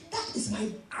said, that is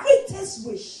my greatest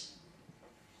wish.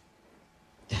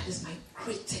 That is my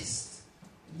greatest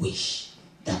wish,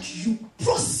 that you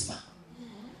prosper,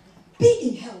 be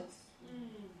in health,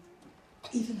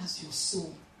 even as your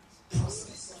soul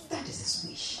prospers. That is his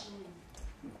wish.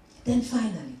 Then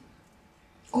finally,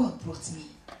 God brought me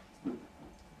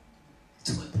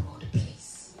to a broad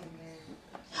place.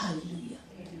 Hallelujah.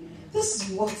 This is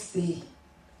what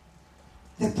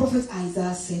the prophet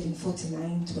Isaiah said in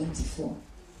 49:24.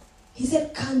 He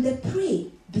said, can the prey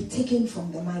be taken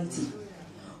from the mighty,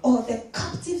 or the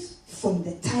captive from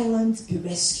the tyrant be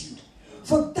rescued?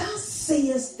 For thus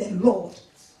says the Lord.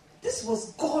 This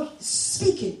was God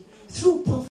speaking through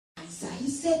prophet Isaiah. He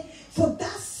said, for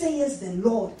thus says the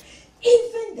Lord,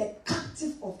 even the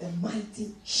captive of the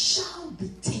mighty shall be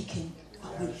taken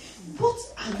away. What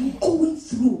are you going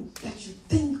through that you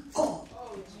think God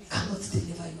cannot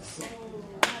deliver you from?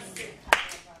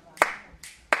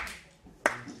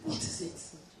 What is it?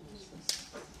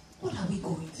 What are we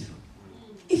going through?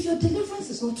 If your deliverance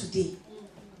is not today,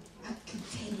 I can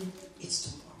tell you it's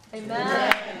tomorrow.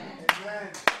 Amen.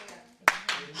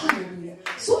 Hallelujah.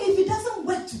 So if it doesn't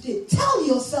work today, tell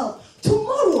yourself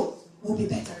tomorrow will be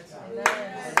better.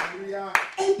 Hallelujah.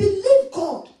 And believe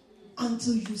God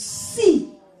until you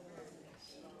see.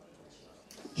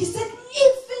 He said,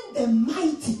 even the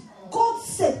mighty, God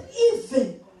said,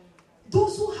 even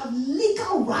those who have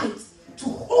legal rights to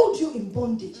hold you in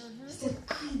bondage. He said,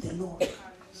 I, the Lord,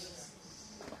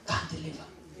 can deliver.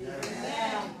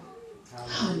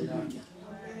 Hallelujah.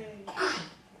 I,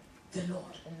 the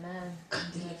Lord,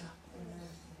 can deliver.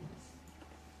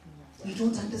 You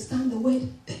don't understand the word,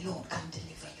 the Lord can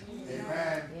deliver you.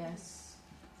 Amen. Yes.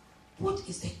 What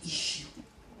is the issue?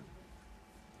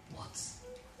 What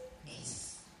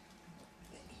is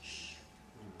the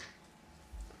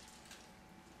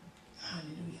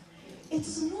It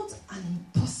is not an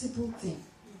impossible thing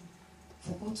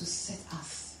for God to set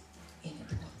us in a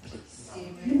good place.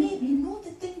 You know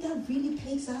the thing that really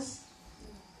plagues us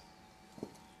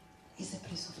is a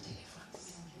place of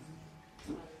deliverance.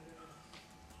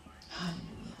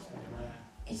 Hallelujah.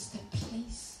 It's the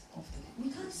place of deliverance. We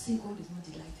can't say God is not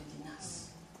delighted in us.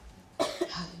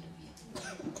 Hallelujah.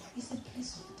 It's a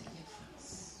place of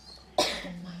deliverance.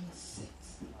 Our mindset.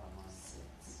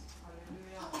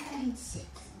 Our mindset.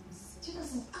 Do you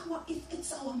know, if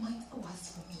it's our mind, oh,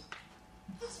 as for me.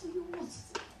 As for you, what?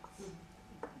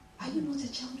 Are you not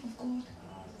a child of God?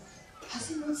 Has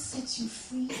He not set you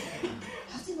free?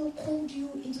 Has He not called you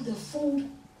into the fold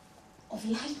of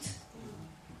light?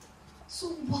 So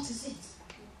what is it?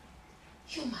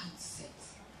 Your mindset.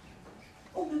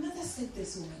 Oh, my mother said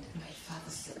this, oh, my father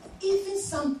said. Even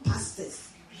some pastors.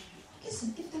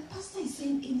 Listen, if the pastor is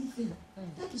saying anything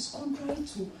that is contrary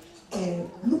to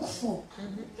look for,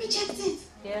 reject it.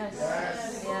 Yes.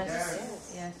 Yes.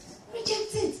 Yes. Yes.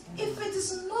 Reject it. If it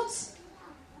is not,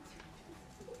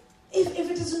 if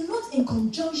it is not in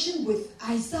conjunction with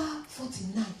Isaiah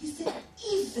 49, he said,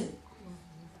 even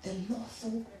the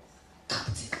lawful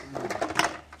captive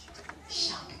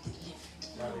shall be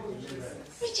delivered.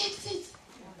 Reject it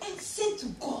and say to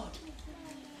God,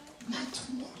 my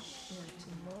tomorrow.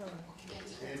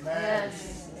 Amen.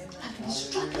 Yes. I've been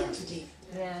struggling today.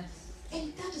 Yes.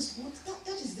 And that is what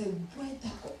that is the word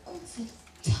that God said,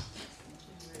 tell them.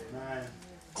 Amen.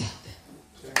 Tell them.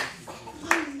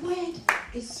 My word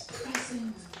is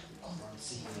present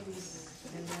continuously.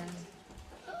 Amen.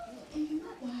 And you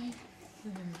know why?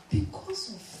 Because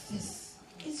of this,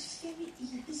 it's very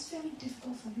easy, it's very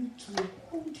difficult for you to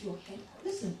hold your head.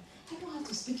 Listen, I don't have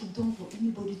to speak in tongues for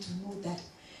anybody to know that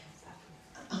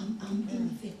I'm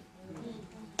anything.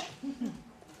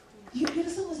 You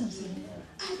understand what I'm saying?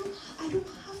 I don't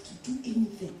have to do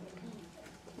anything.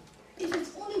 If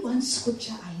it's only one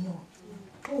scripture I know,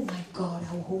 oh my God,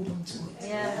 I will hold on to it.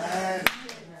 Yes.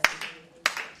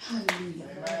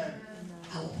 Hallelujah.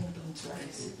 I will hold on to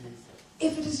it.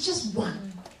 If it is just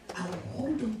one, I will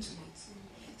hold on to it.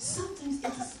 Sometimes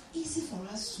it is easy for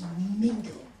us to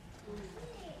mingle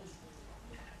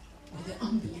with the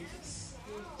unbelievers.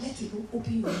 Let people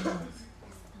open your mouth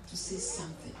to say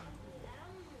something.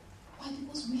 Why?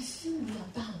 Because we feel we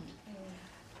are bound.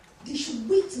 They should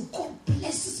wait till God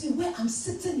blesses me where I'm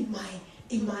sitting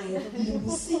in my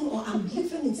limousine, or I'm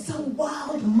living in some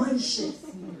wild mansion.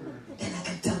 Then I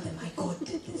can tell them, my God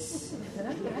did this.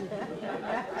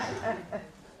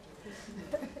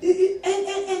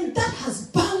 And that has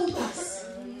bound us.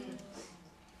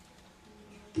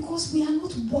 Because we are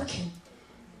not walking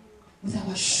with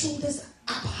our shoulders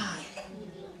up high.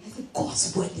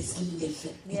 God's word is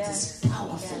living. Yes. It is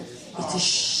powerful. It is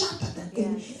sharper than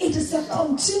any. It is a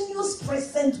continuous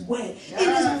present word. It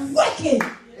is working.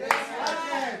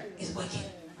 It's working.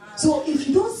 So if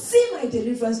you don't see my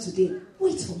deliverance today,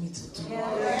 wait for me to do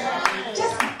it.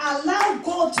 Just allow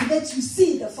God to let you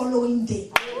see the following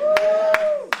day.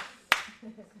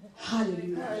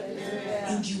 Hallelujah.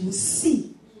 And you will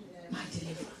see my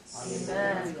deliverance.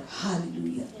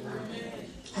 Hallelujah.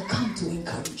 I come to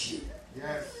encourage you.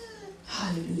 Yes.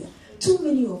 Hallelujah. Too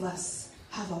many of us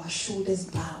have our shoulders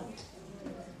bowed.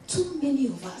 Too many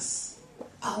of us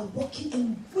are walking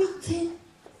and waiting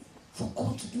for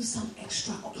God to do some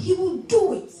extra. He will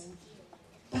do it.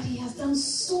 But He has done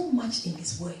so much in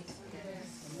His word.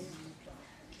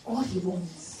 All He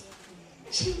wants,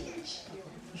 change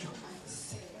your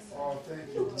mindset. Oh,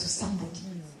 thank you. Look to somebody.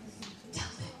 Tell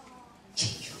them,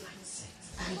 change your mindset.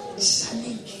 I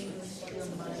challenge you.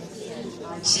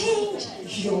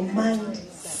 Change your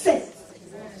mindset.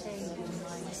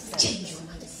 Change your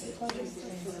mindset.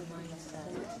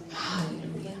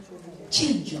 Hallelujah.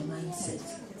 Change your mindset.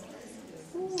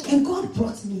 And God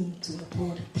brought me to a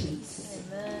broad place.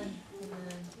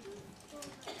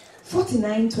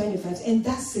 49:25. And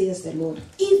thus says the Lord,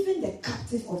 even the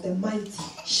captive of the mighty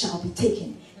shall be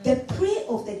taken. The prey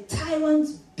of the tyrant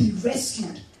be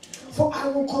rescued. For I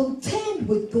will contend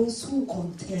with those who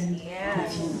contend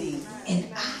with you. And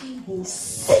I will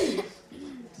save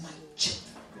my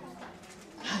children.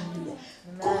 Hallelujah.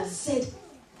 God said,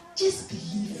 just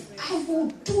believe it. I will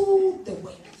do the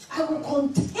work. I will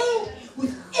contend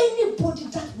with anybody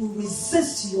that will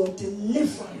resist your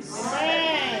deliverance.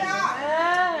 Amen.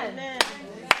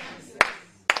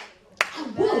 I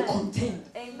will contend.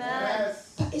 Amen.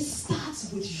 But it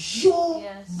starts with your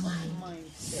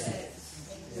mindset.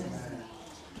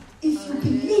 If you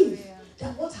believe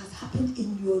that what has happened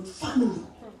in your family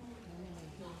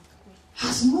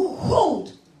has no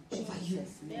hold over you,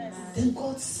 then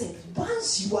God said,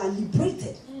 once you are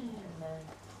liberated,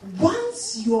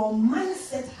 Once your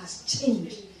mindset has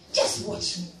changed, just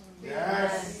watch me.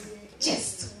 Yes.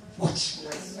 Just watch me.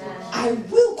 I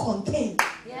will contend.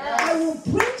 I will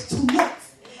bring to naught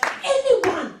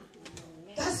anyone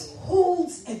that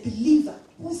holds a believer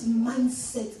whose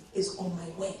mindset is on my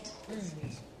word.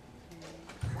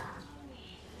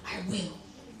 I will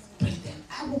bring them.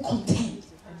 I will contend.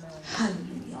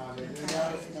 Hallelujah.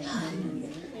 Hallelujah.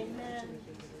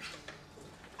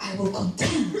 I will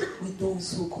contend with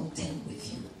those who contend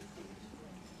with you.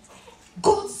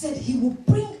 God said he will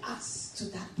bring us to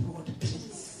that broad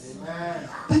place. Amen.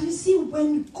 But you see,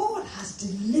 when God has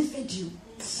delivered you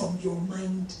from your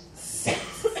mindset,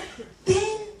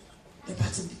 then the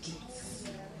battle begins.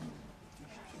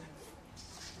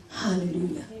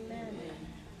 Hallelujah.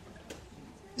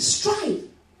 Strife,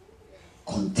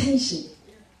 contention,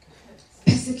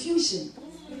 persecution,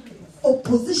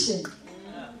 opposition,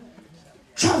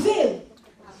 travail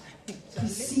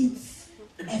precedes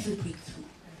every breakthrough.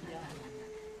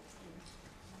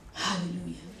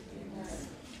 Hallelujah.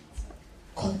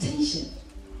 Contention,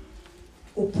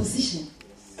 opposition,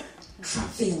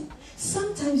 travail.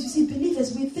 Sometimes you see,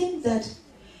 believers, we think that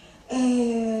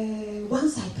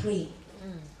once I pray,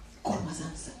 God must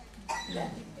answer.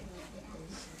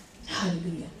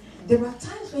 Hallelujah. There are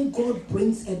times when God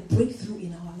brings a breakthrough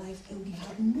in our life and we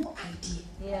have no idea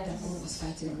that God was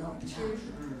fighting on our behalf.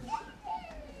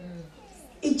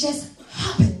 It just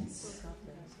happens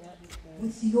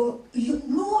with your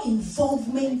no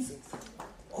involvement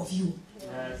of you.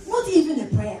 Yes. Not even a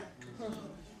prayer.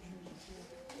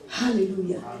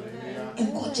 Hallelujah. Hallelujah.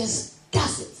 And God just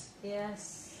does it.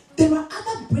 Yes. There are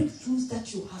other breakthroughs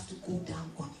that you have to go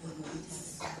down on your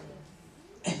knees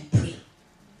and pray.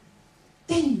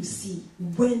 Then you see,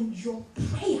 when your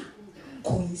prayer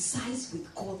coincides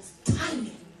with God's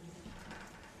timing,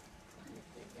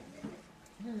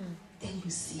 then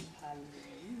you see,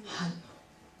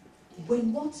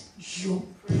 when what your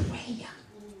prayer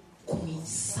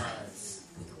coincides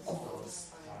with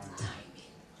God's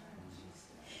timing.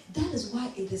 That is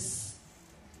why it is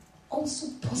also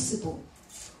possible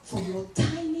for your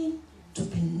timing to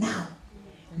be now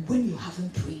when you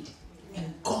haven't prayed,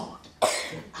 and God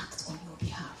will act on your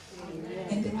behalf.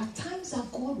 And there are times that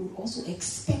God will also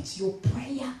expect your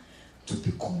prayer to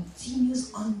be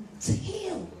continuous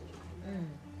until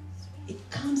it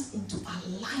comes into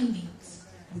alignment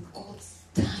with God's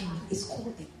timing. It's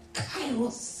called the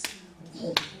Kairos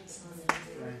moment.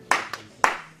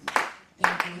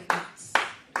 Then God acts.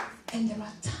 And there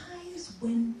are times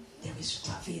when there is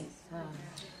travail.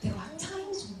 There are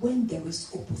times when there is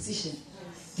opposition.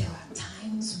 There are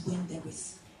times when there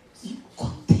is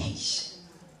contention.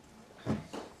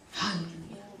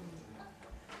 Hallelujah.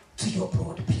 To your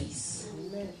broad place.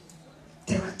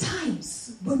 There are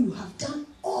times when you have done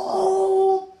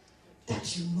all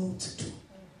that you know to do.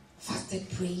 Fasted,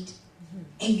 prayed,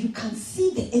 and you can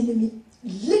see the enemy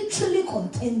literally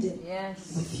contending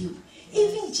with you.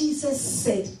 Even Jesus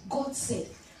said, God said,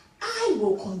 I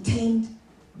will contend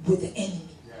with the enemy.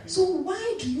 So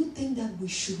why do you think that we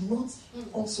should not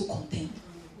also contend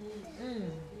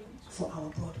for our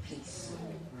broad place?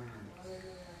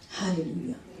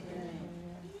 Hallelujah.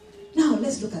 Now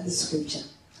let's look at the scripture.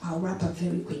 I'll wrap up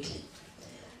very quickly.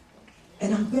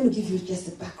 And I'm going to give you just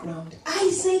a background.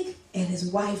 Isaac and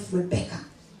his wife Rebecca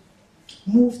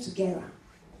moved to Gerar.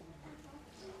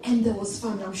 And there was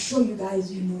famine. I'm sure you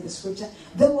guys, you know the scripture.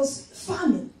 There was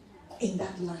famine in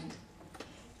that land.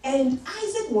 And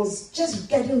Isaac was just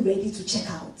getting ready to check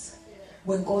out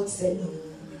when God said, no,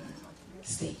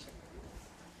 stay.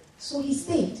 So he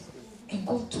stayed. And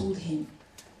God told him,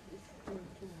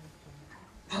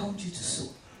 I want you to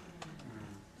sow.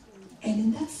 And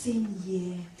in that same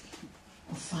year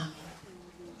of famine,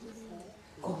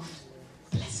 God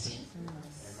blessed him.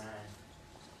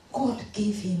 God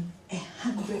gave him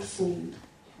 100-fold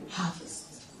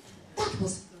harvest. That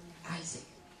was Isaac.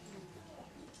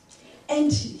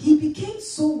 And he became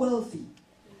so wealthy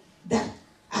that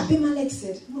Abimelech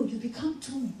said, no, you become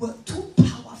too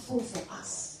powerful for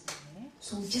us.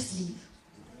 So just leave.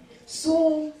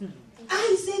 So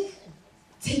Isaac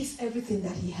takes everything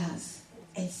that he has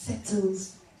and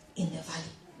settles in the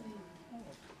valley.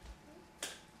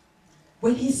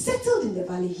 When he settled in the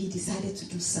valley, he decided to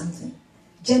do something.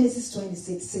 Genesis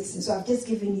 26:16. So I've just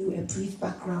given you a brief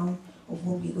background of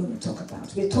what we're going to talk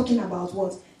about. We're talking about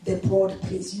what? The broad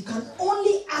place. You can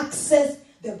only access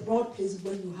the broad place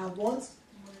when you have what?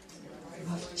 You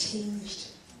have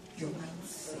changed your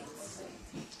mindset.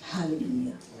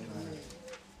 Hallelujah.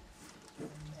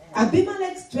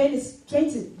 Abimelech Genesis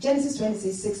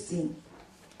 26:16.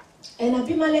 And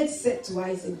Abimelech said to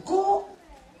Isaac, go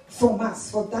from us,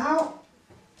 for thou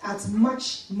art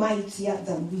much mightier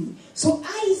than we. So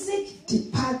Isaac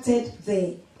departed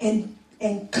there and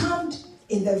camped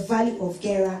in the valley of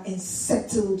Gerar and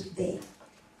settled there.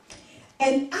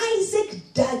 And Isaac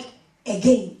dug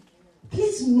again.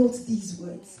 Please note these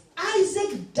words.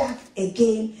 Isaac dug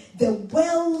again the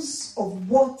wells of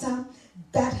water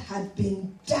that had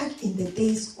been dug in the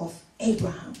days of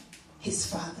Abraham, his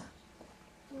father,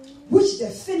 which the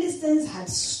Philistines had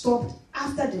stopped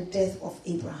after the death of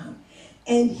Abraham.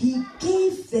 And he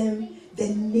gave them the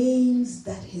names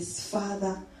that his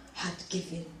father had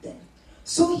given them.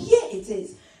 So here it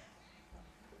is.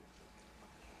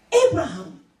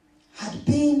 Abraham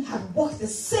had walked the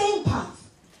same path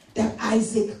that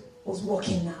Isaac was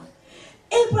walking now.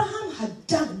 Abraham had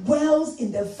dug wells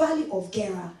in the valley of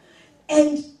Gerar,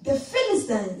 and the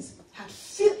Philistines had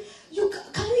filled.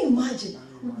 Can you imagine?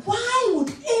 Why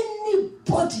would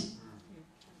anybody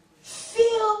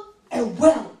fill a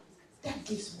well that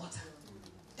gives water,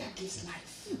 that gives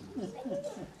life?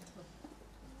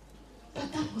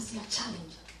 But that was their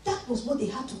challenge. That was what they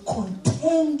had to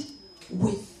contend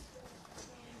with.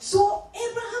 So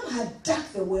Abraham had dug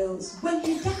the wells. When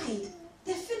he died,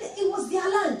 it was their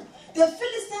land. The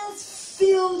Philistines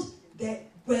filled the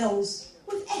wells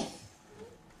with earth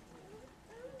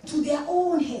to their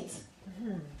own heads.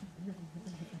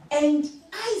 And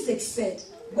Isaac said,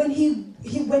 when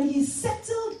he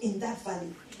settled in that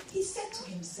valley, he said to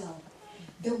himself,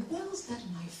 the wells that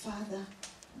my father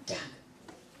dug,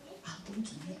 I'm going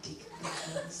to redig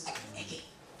the wells again.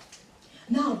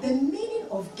 Now, the meaning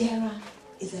of Gerar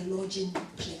is a lodging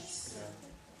place.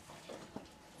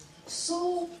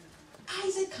 So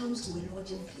Isaac comes to a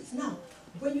lodging place. Now,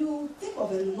 when you think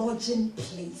of a lodging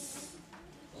place,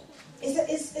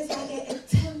 it's like a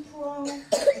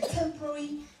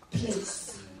temporary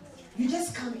place. You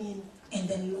just come in and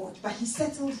then lodge. But he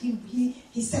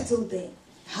settled there.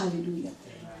 Hallelujah.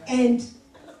 And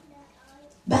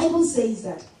Bible says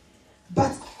that,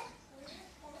 but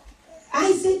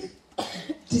Isaac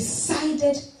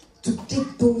decided to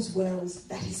dig those wells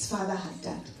that his father had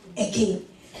dug again.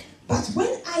 But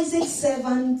when Isaac's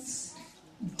servants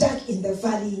dug in the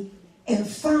valley and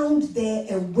found there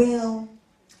a well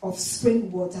of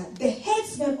spring water, the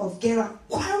headsmen of Gerar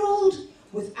quarreled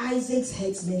with Isaac's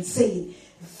headsmen, saying,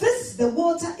 the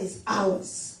water is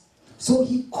ours. So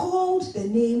he called the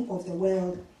name of the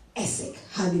well Esek.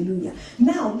 Hallelujah.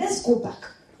 Now let's go back.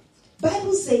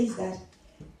 Bible says that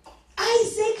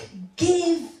Isaac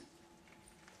gave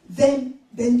them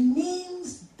the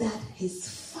names that his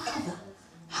father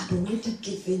had already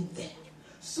given them.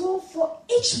 So for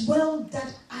each well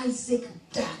that Isaac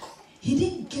dug, he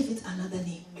didn't give it another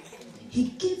name. He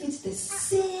gave it the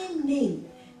same name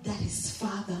that his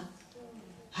father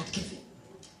had given.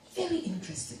 Very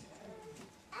interesting.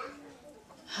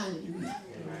 Hallelujah.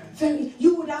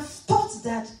 You would have thought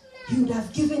that he would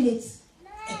have given it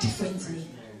a different name.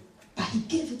 But he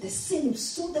gave it the same name.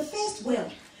 So the first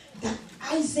well that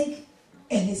Isaac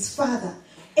and his father,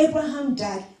 Abraham,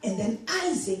 dug, and then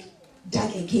Isaac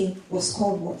dug again, was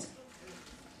called what?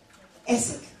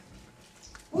 Esek.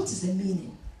 What is the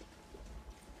meaning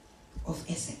of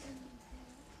Esek?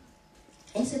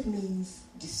 Esek means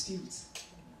dispute.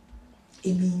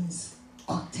 It means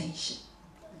contention.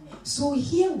 So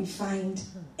here we find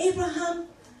Abraham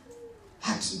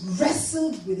had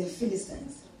wrestled with the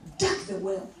Philistines, dug the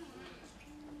well,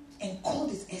 and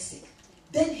called it Esek.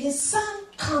 Then his son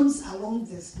comes along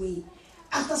this way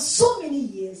after so many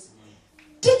years,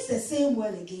 digs the same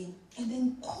well again, and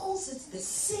then calls it the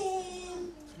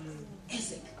same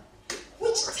Esek,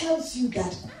 which tells you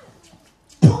that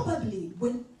probably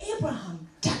when Abraham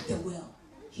dug the well,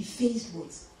 he faced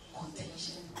what?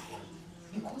 Contention.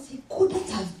 Because he couldn't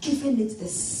have given it the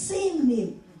same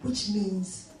name, which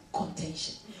means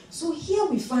contention. So here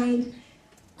we find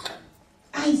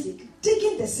Isaac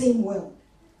digging the same well,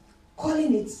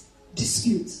 calling it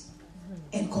dispute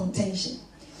and contention.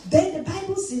 Then the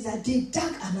Bible says that they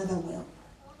dug another well.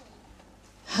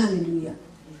 Hallelujah.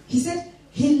 He said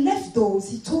he left those,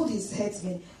 he told his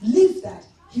headsmen, leave that.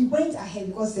 He went ahead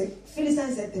because the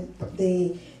Philistines said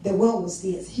the well was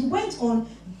theirs. He went on,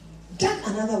 dug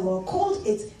another well, called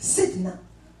it Sitna.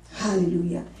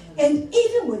 Hallelujah. And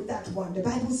even with that one, the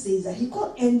Bible says that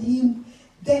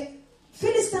the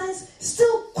Philistines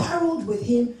still quarreled with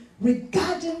him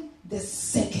regarding the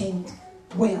second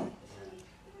well.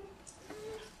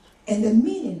 And the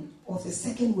meaning of the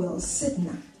second well is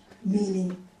Sitna,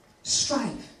 meaning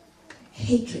strife,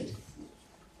 hatred,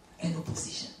 and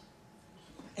opposition.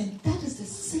 And that is the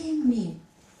same name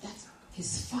that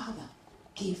his father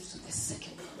gave to the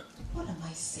second one. What am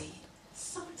I saying?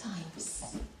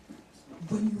 Sometimes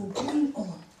when you're going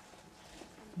on,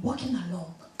 walking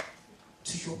along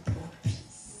to your broad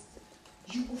peace,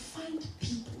 you will find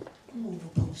people who will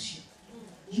oppose you.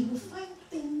 You will find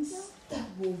things that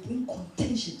will bring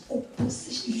contention,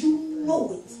 opposition. You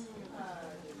know it.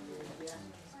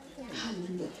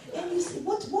 Hallelujah. And you see,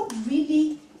 what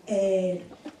really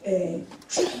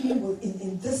tricked me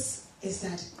in this is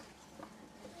that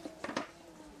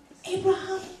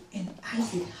Abraham and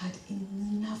Isaac had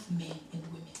enough men and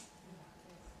women,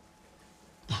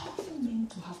 powerful men,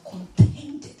 to have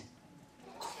contended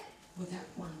with that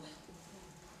one well.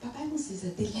 The Bible says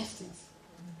that they left it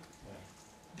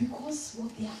because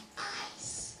what their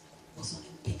eyes was on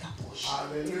a bigger portion.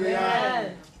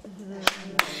 Hallelujah.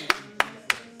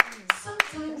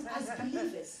 Sometimes as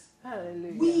believers,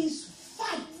 Hallelujah. we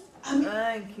fight. I mean,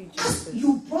 Thank you, as Jesus.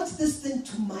 you brought this thing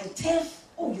to my turf,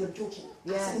 oh, you're joking.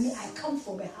 Yes. I mean, I come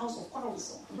from a house of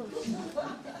quarrels.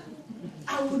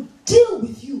 I will deal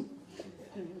with you.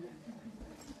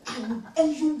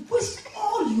 And you waste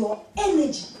all your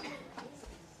energy.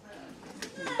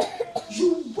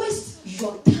 You waste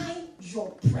your time,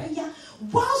 your prayer,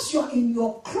 whilst you're in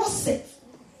your closet.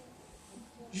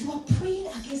 You are praying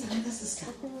against another sister.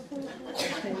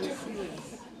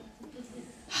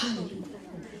 Hallelujah.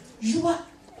 You are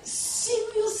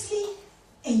seriously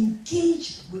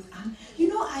engaged with an. You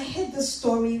know, I heard this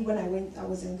story when I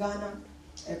was in Ghana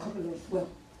a couple of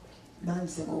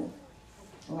months ago.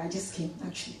 I just came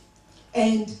actually.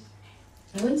 And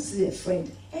I went to see a friend,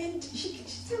 and she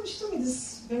told me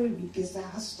this very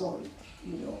bizarre story.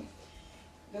 You know,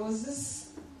 there was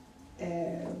this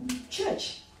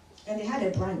church, and they had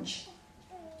a branch.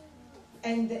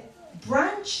 And the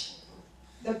branch,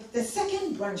 the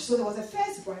second branch, so there was a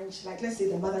first branch, like let's say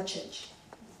the mother church,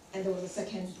 and there was a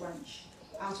second branch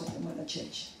out of the mother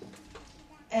church.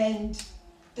 And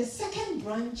the second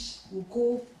branch will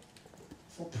go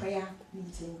for prayer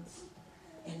meetings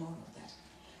and all of that.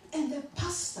 And the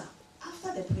pastor,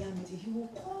 after the prayer meeting, he will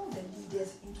call the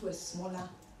leaders into a smaller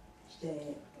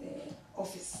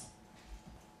office.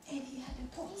 And he had a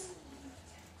pot.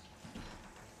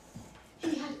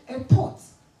 He had a pot,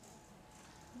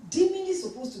 deemingly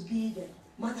supposed to be the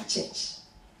mother church,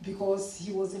 because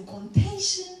he was in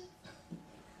contention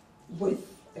with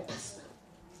the pastor.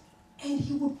 And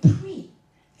he would pray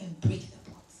and break the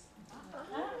pot.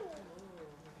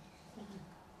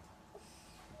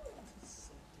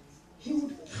 He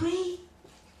would pray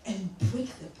and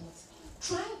break the pot,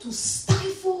 trying to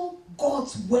stifle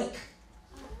God's work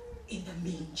in the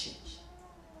main church.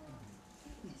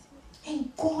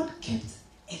 And God kept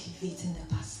elevating the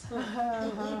pastor.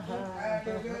 Hallelujah.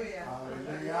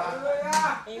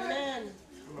 Amen.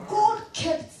 God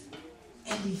kept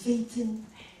elevating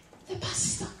the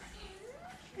pastor.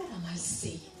 What am I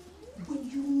saying? When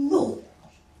you know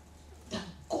that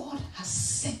God has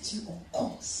set you on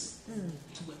course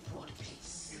to a broad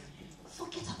place,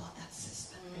 forget about that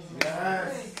sister.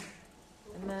 Yes.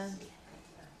 Amen.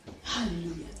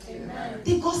 Hallelujah. Amen.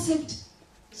 They gossiped.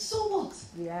 So what?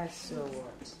 Yes, so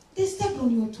what? They stepped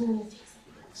on your toe.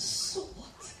 So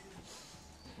what?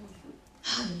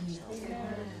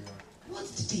 Hallelujah. What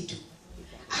did they do?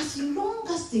 As long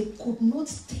as they could not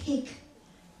take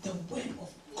the word of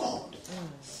God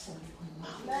from your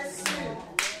mouth,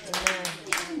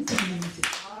 they haven't done anything.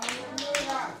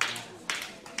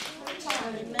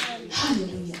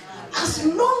 Hallelujah. As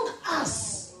long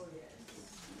as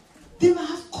they might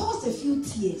have caused a few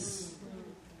tears.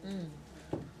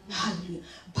 Hallelujah.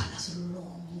 But as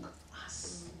long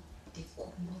as they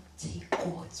could not take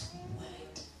God's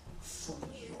word from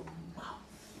your mouth,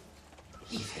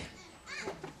 leave them.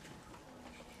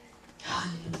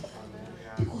 Hallelujah.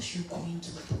 Because you're going to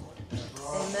a broad place.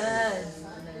 Amen.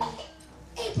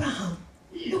 Abraham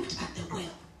looked at the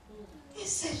well and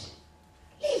said,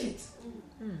 leave it.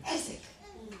 Isaac,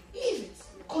 leave it.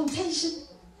 Contention,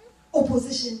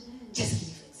 opposition, just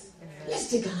leave it. Let's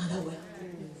take another well.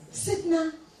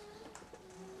 Sitna,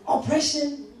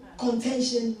 oppression,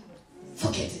 contention,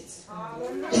 forget it.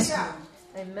 Let's go.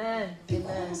 Amen.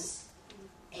 Because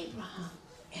Abraham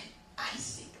and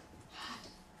Isaac had.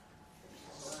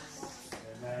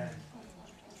 Amen.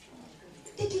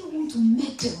 They didn't want to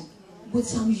meddle with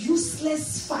some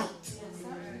useless fight.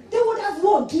 They would have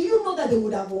won. Do you know that they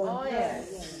would have won? Oh,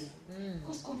 yes.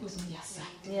 Because God was on their side.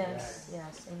 Yes,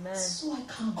 yes. Amen. So I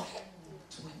come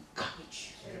to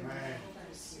encourage you. Amen.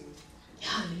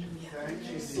 Hallelujah. Thank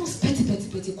you. Those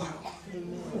petty quarrel.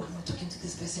 Oh, I'm not talking to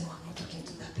this person. Oh, I'm not talking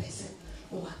to that person.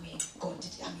 Oh, I mean, God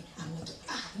did. I'm not.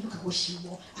 Look at what she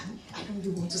wore. I don't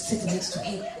really want to sit next to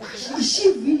her. Is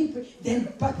she really?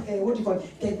 Then, what do you call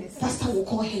it? Then pastor will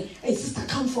call her. Hey, sister,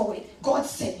 come forward. God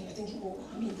said. And you're thinking, oh,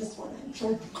 mean, this one, I'm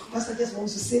sure Pastor just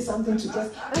wants to say something to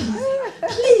just,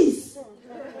 please,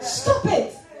 stop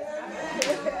it.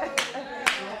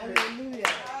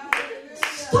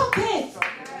 Stop it.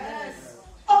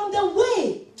 On the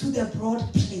way to the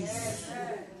broad place,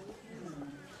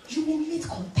 you will meet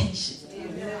contention.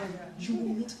 You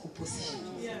will meet opposition.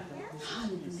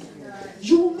 Hallelujah.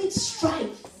 You will meet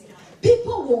strife.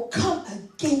 People will come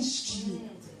against you.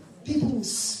 People will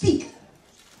speak.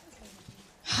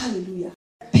 Hallelujah.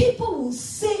 People will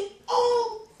say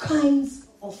all kinds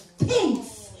of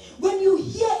things. When you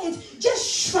hear it, just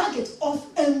shrug it off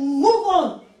and move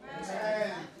on.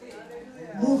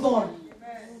 Move on.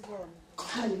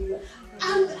 Hallelujah.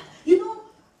 And you know,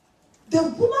 the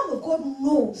woman of God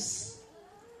knows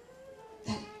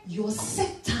that your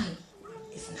set time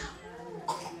is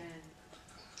now.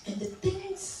 And the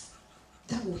things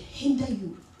that will hinder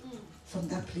you from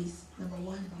that place, number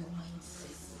one, your mindset.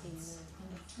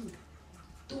 Number two,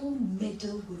 don't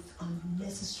meddle with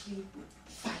unnecessary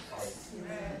fights.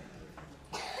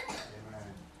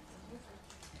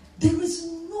 There is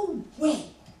no way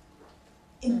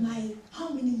in my how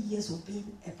many years of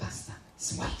being a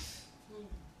pastor's wife,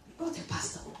 not a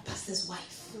pastor's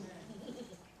wife,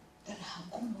 that I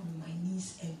have gone on my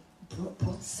knees and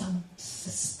brought some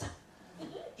sister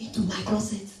into my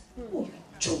closet. Oh,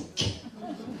 you're joking.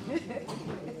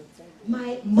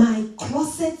 My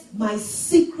closet, my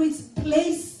secret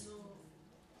place.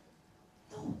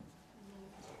 No.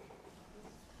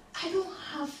 I don't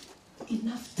have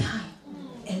enough time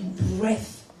and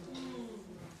breath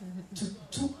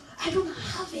to I don't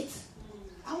have it.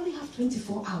 I only have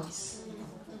 24 hours.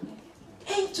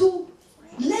 And to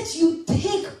let you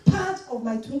take part of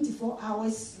my 24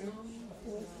 hours.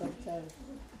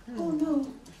 Oh no.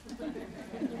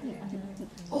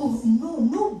 Oh no,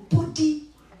 nobody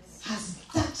has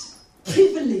that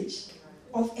privilege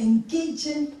of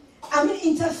engaging,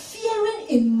 interfering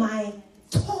in my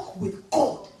talk with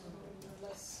God.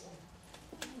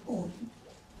 Oh,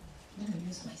 let me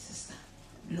use my sister.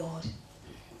 Lord,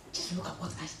 just look at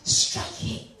what I strike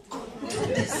here. Do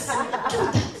this,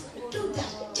 do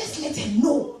that. Just let her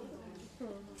know.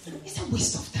 It's a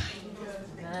waste of time.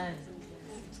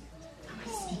 Am I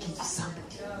speaking to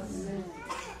somebody?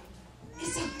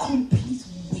 It's a complete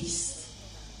waste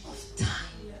of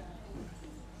time.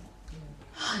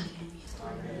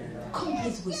 Hallelujah.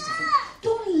 Complete waste of time.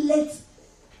 Don't let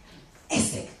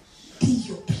Esek be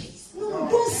your place. No,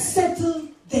 don't settle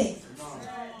there.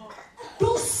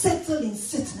 Don't settle in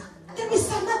Sitna. There is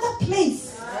another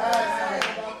place.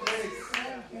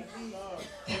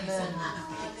 There is another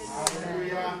place.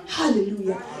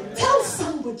 Hallelujah. Tell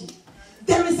somebody,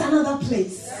 there is another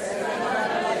place.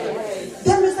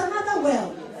 There is another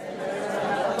well.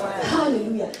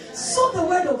 Hallelujah. So the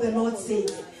word of the Lord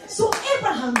says, so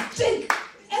Abraham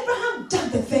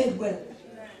dug the third well.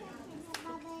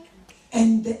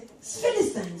 And the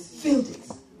Philistines filled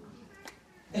it.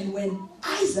 And when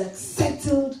Isaac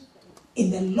settled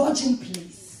in the lodging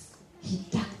place, he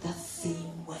dug that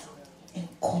same well and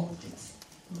called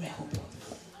it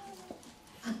Rehoboth.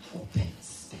 An open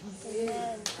space.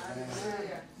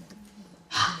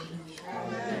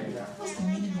 Hallelujah. What's the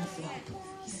meaning of Rehoboth?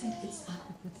 He said it's an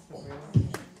open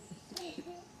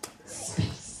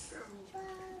space.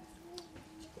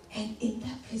 And in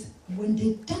that place, when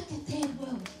they dug the third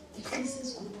well, the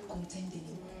Philistines could not contend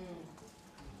anymore.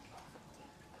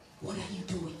 What are you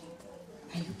doing?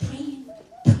 Are you praying?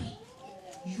 Pray.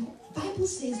 Your Bible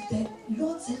says that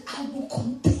Lord said, I will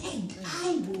contend.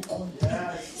 I will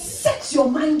contend. Set your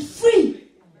mind free.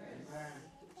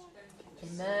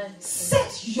 Amen.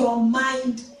 Set your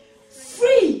mind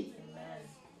free. Amen.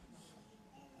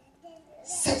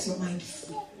 Set your mind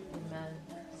free. Amen.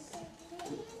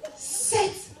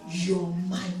 Set your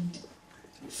mind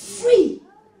free.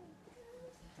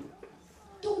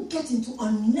 Don't get into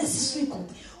unnecessary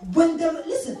content.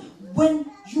 When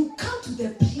you come to the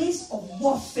place of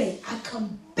warfare, I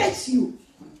can bet you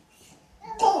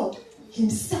God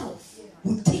Himself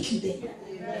will take you there.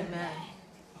 Amen.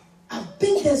 I've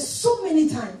been there so many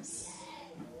times.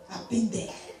 I've been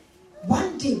there.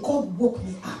 One day God woke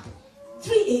me up,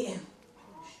 3 a.m.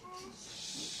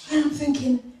 And I'm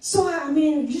thinking,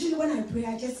 usually when I pray,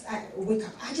 I wake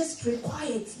up, I just pray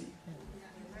quietly.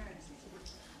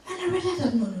 And I realized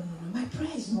that no, my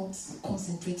prayer is not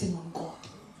concentrating on God,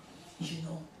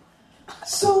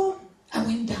 So I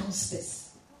went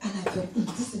downstairs and I thought,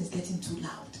 this thing is getting too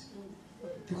loud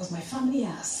because my family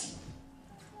are asleep.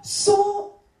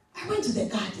 So I went to the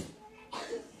garden.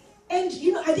 And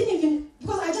I didn't even,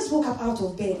 because I just woke up out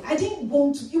of bed. I didn't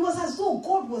want to, it was as though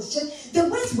God was just, the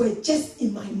words were just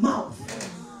in my mouth.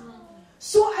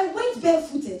 So I went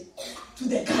barefooted to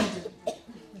the garden.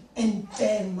 And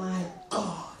then, my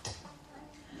God,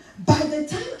 by the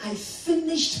time I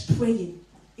finished praying,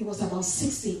 it was about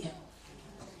 6 a.m.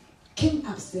 Came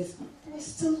upstairs. I was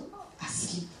still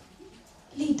asleep.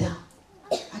 Lay down.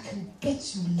 I can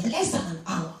get you less than an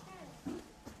hour.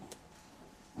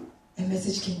 A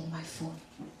message came on my phone.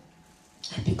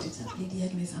 I picked it up. Lady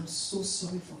Agnes, I'm so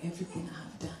sorry for everything I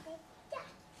have done.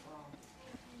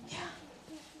 Yeah.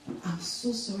 I'm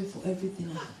so sorry for everything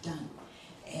I have done.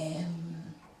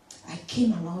 I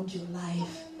came around your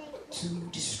life to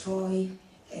destroy,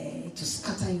 to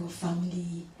scatter your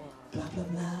family, blah, blah,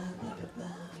 blah, blah, blah,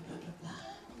 blah, blah, blah, blah.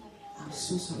 I'm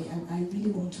so sorry. I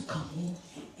really want to come home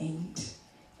and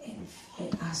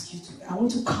ask you to, I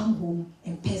want to come home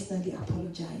and personally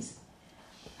apologize.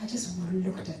 I just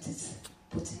looked at it,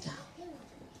 put it down.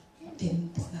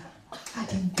 Didn't bother. I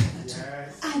didn't bother to.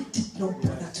 I did not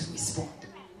bother to respond.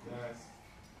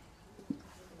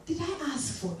 Did I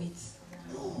ask for it?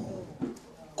 No.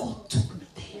 God took me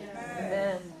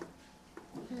there.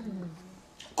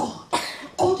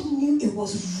 God knew it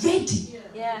was ready.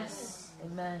 Yes.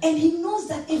 Amen. And He knows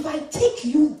that if I take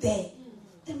you there,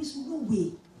 there is no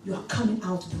way you are coming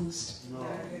out bruised. No.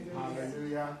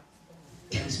 Hallelujah.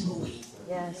 There is no way.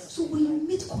 Yes. So when you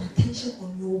meet contention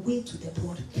on your way to the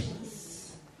Lord,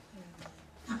 please.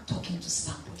 I'm talking to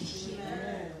somebody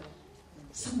here.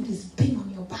 Somebody's been on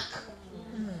your back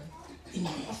in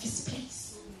your office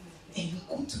place. And you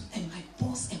go to, and my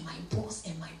boss, and my boss,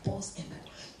 and my boss, and my...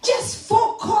 Just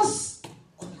focus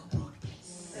on your broad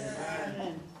place.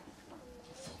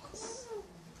 Focus.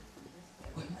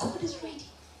 When God is ready,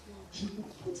 He will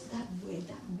put that word,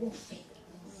 that warfare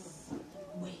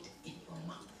word in your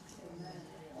mouth.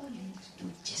 All you need to do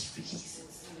is just release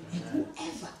it. And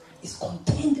whoever is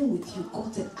contending with you,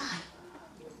 God said, I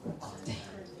will contend.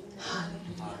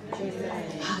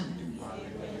 Hallelujah.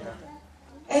 Hallelujah.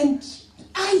 And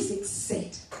Isaac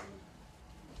said,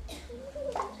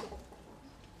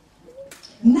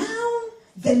 now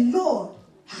the Lord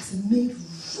has made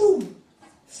room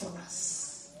for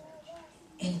us,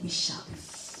 and we shall be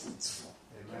fruitful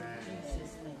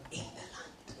in the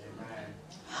land.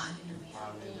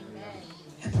 Hallelujah.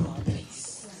 A broad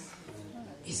place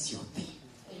is your theme.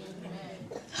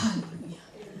 Hallelujah.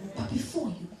 But before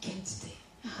you get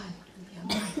there, hallelujah,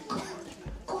 my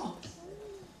God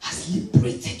has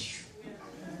liberated you.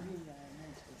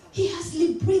 He has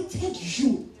liberated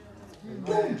you.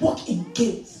 Don't walk in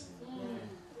guilt.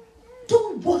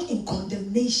 Don't walk in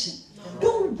condemnation.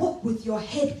 Don't walk with your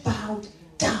head bowed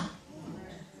down.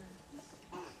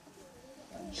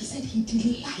 He said He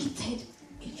delighted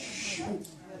in you.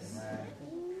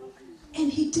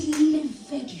 And He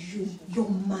delivered you, your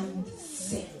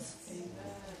mindset.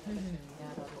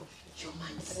 Your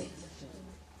mindset.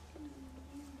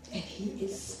 And He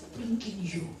is bringing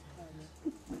you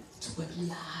to a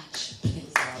large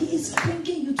place. He is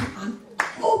bringing you to an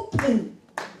open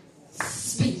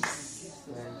space.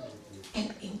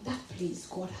 And in that place,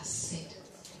 God has said,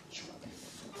 you will be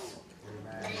fruitful.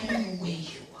 I don't know where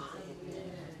you are.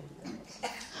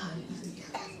 Hallelujah.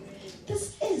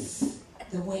 This is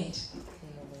the word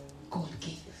God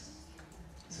gave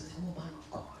to the woman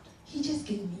of God. He just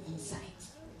gave me insight.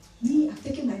 Me, I've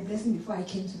taken my blessing before I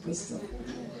came to Bristol.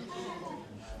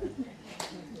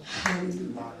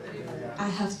 Hallelujah. I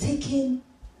have taken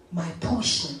my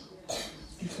portion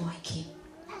before I came.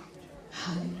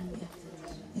 Hallelujah.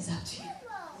 It's up to you.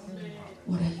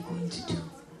 What are you going to do?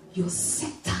 Your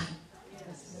set time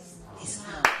is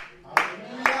now.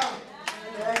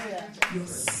 Your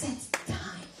set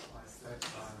time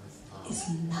is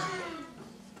now.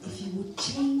 If you would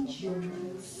change your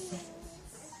mindset,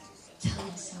 tell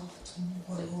yourself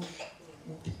tomorrow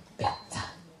will be better.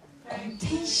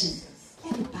 Contention,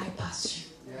 let it bypass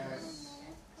you.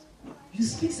 You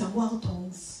speak some wild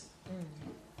tongues,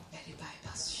 let it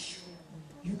bypass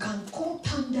you. You can call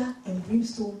thunder and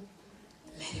brimstone,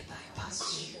 let it bypass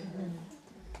you.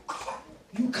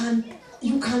 You can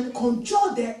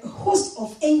conjure the host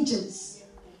of angels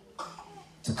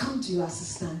to come to your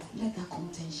assistance. Let that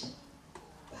contention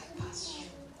bypass you.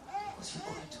 Because you're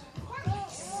going to a broad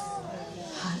place.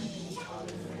 Hallelujah.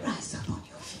 Rise up on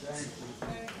your feet.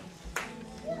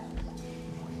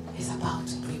 It's about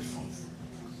to break forth.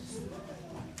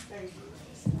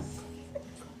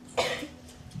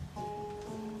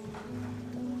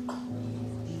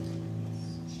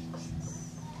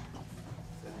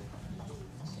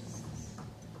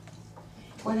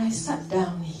 When I sat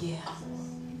down here,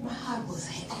 my heart was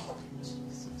heavy.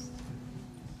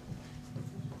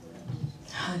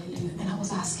 Hallelujah. And I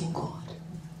was asking God,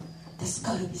 there's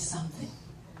got to be something.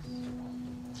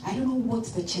 I don't know what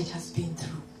the church has been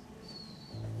through.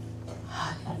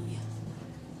 Hallelujah.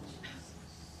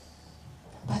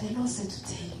 But the Lord said to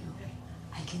tell you,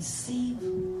 I can save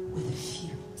with a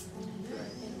few.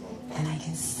 And I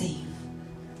can save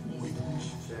with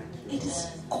many. It is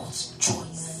God's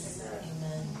choice.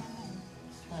 Amen.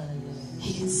 Hallelujah.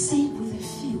 He can save with a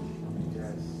few.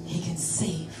 He can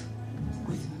save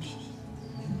with many.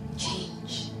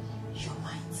 Change your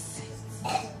mindset.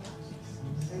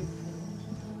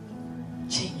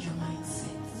 Change your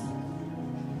mindset.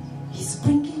 He's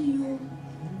bringing you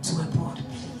to a broad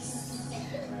place.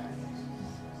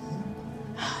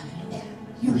 Hallelujah.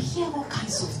 You hear all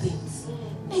kinds of things.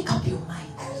 Make up your mind.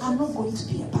 I'm not going to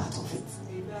be a part of it.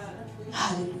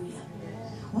 Hallelujah.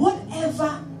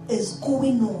 Whatever is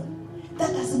going on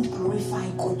that doesn't glorify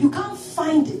God, you can't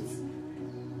find it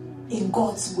in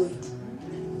God's word.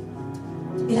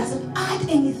 It doesn't add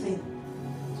anything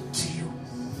to you.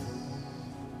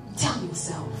 Tell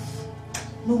yourself,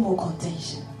 no more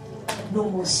contention, no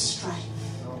more strife,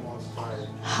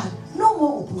 no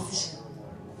more opposition.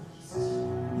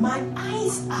 My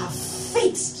eyes are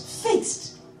fixed.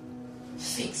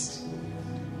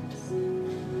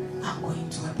 I'm going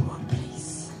to a broad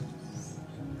place.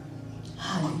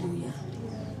 Hallelujah.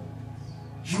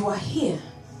 You are here,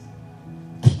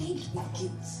 plagued with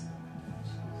guilt.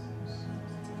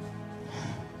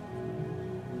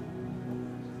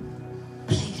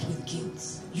 Plagued with guilt.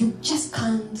 You just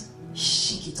can't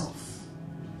shake it off.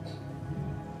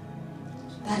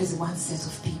 That is one set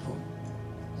of people.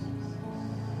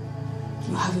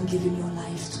 You haven't given your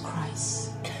life to Christ.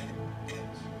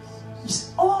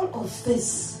 Just all of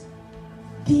this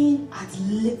being at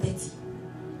liberty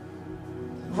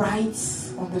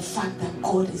rides on the fact that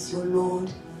God is your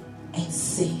Lord and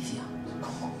Savior.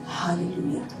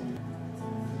 Hallelujah.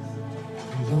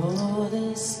 Lord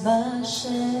is my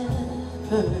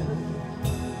shepherd.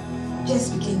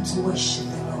 Just begin to worship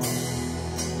the Lord.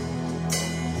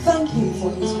 Thank Him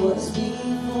for His word.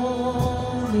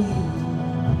 Before me.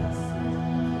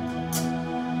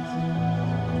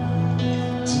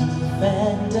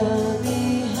 Defender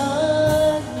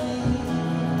behind me.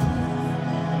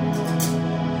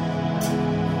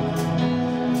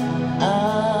 I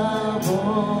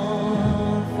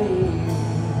won't fear.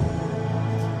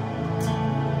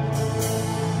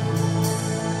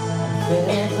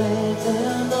 Filled with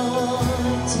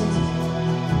anointing,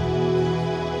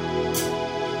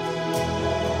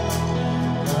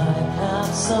 my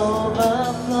cup's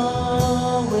overflowing.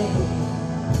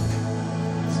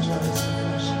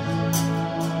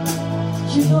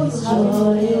 You know you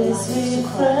Joy have is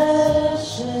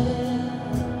refreshing.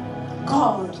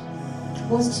 God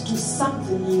wants to do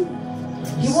something new.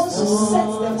 He wants to set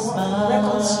the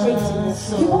record straight in you.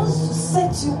 He wants to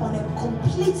set you on a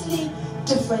completely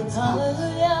different path.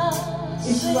 Hallelujah.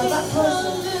 If you are that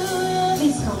person,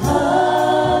 please come.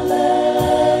 Hallelujah.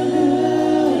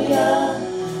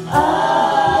 I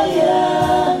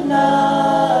am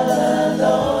not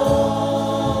alone.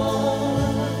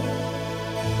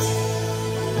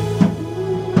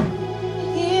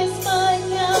 He's my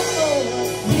comfort.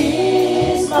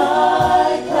 He's my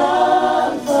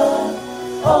comfort.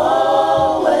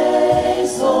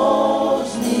 Always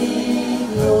holds me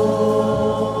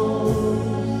close.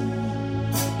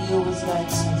 He always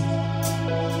guides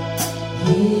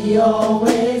me. He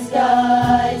always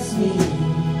guides me.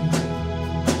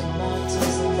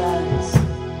 Mountains and valleys.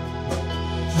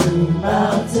 Through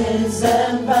mountains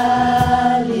and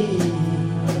valleys.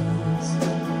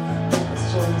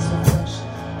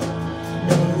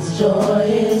 His joy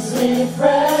is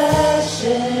refreshing.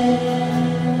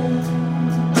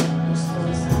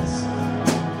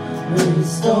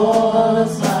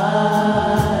 Restores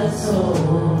my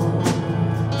soul.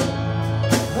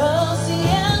 Mercy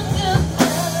and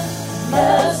goodness,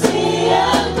 mercy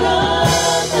and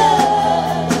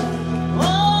goodness.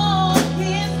 Oh,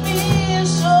 give me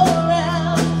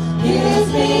assurance, give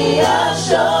me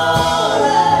assurance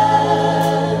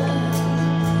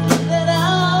that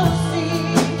I'll see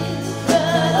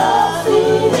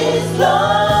His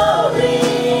glory.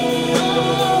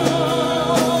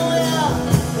 Oh, yeah.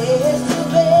 Face to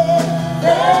face,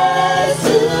 face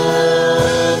to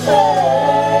face.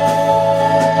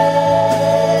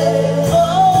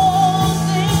 Oh,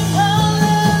 sing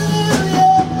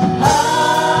hallelujah,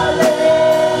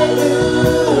 hallelujah.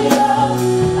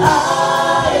 I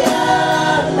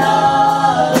am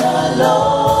not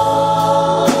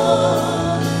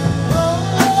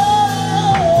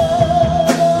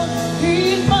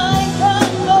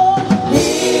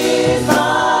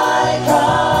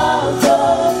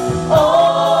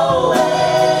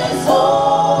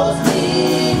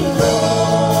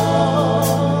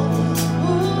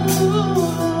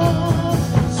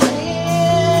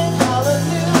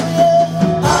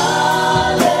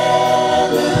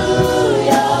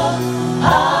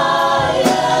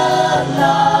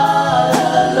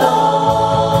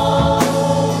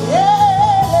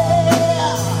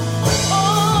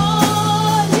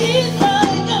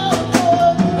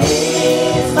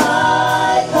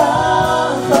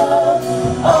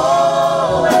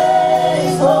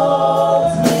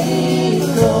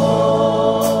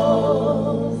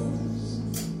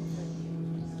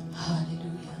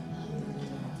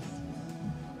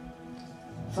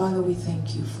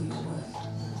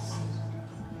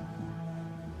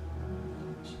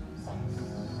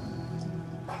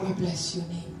We bless your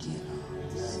name, dear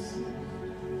Lord.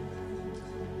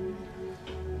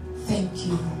 Thank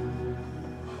you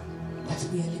that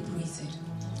we are liberated.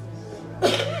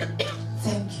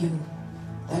 Thank you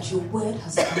that your word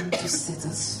has come to set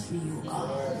us free, O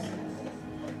God.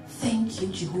 Thank you,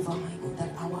 Jehovah my God, that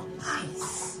our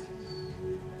eyes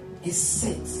is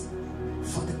set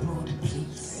for the broad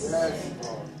place. Yes,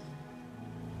 Lord.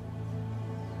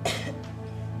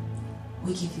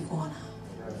 We give you honor.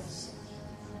 Yes.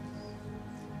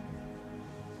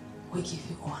 We give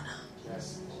you honor.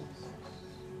 Yes.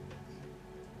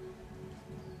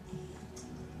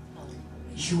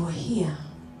 You are here.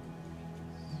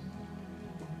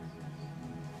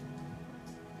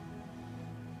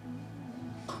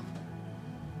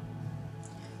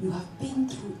 You have been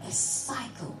through a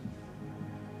cycle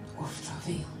of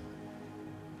travail,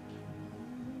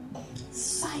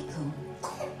 cycle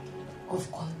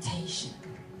of contention.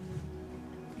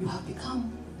 You have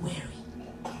become weary.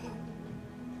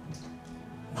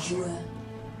 You are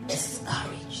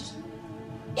discouraged.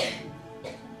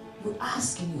 You're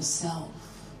asking yourself,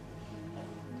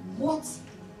 what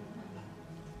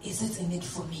is it in it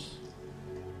for me?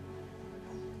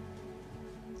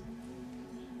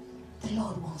 The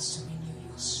Lord wants to renew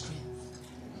your strength.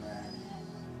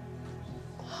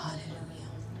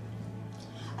 Hallelujah.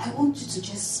 I want you to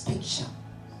just picture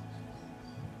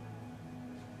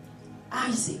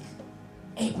Isaac,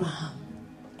 Abraham,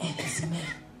 and his men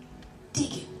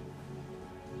digging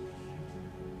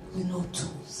with no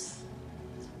tools,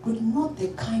 with not the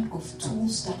kind of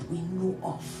tools that we know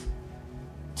of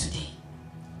today.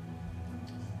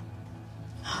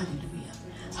 Hallelujah.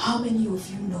 How many of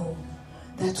you know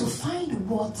that to find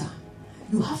water,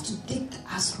 you have to dig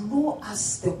as low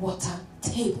as the water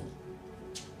table?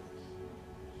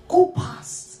 Go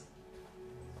past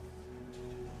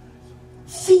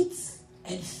feet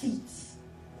and feet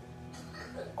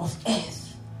of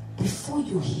earth before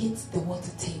you hit the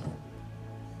water table.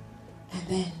 And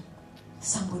then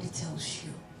somebody tells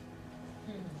you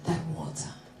that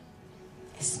water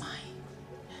is mine.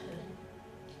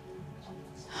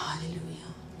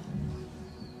 Hallelujah.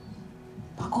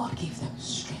 But God gave them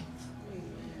strength.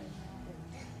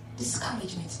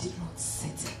 Discouragement did not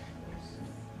set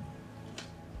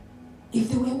in. If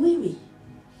they were weary,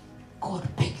 God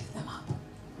picked them up.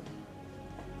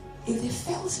 If they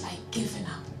felt like giving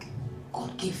up,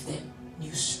 God gave them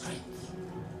new strength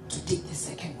to dig the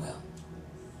second well.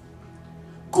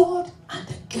 God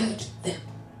undergirded them.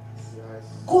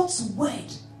 God's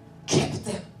word kept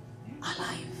them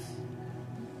alive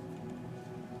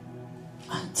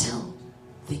until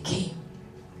they came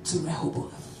to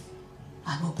Rehoboth,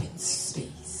 an open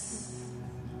space.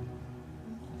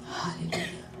 Hallelujah.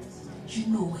 You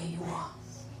know where you are.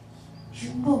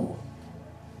 You know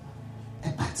the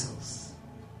battles.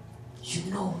 You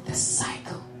know the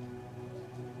cycle.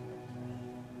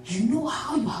 You know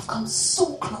how you have come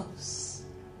so close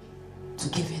to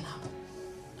giving up.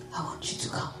 I want you to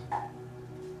come.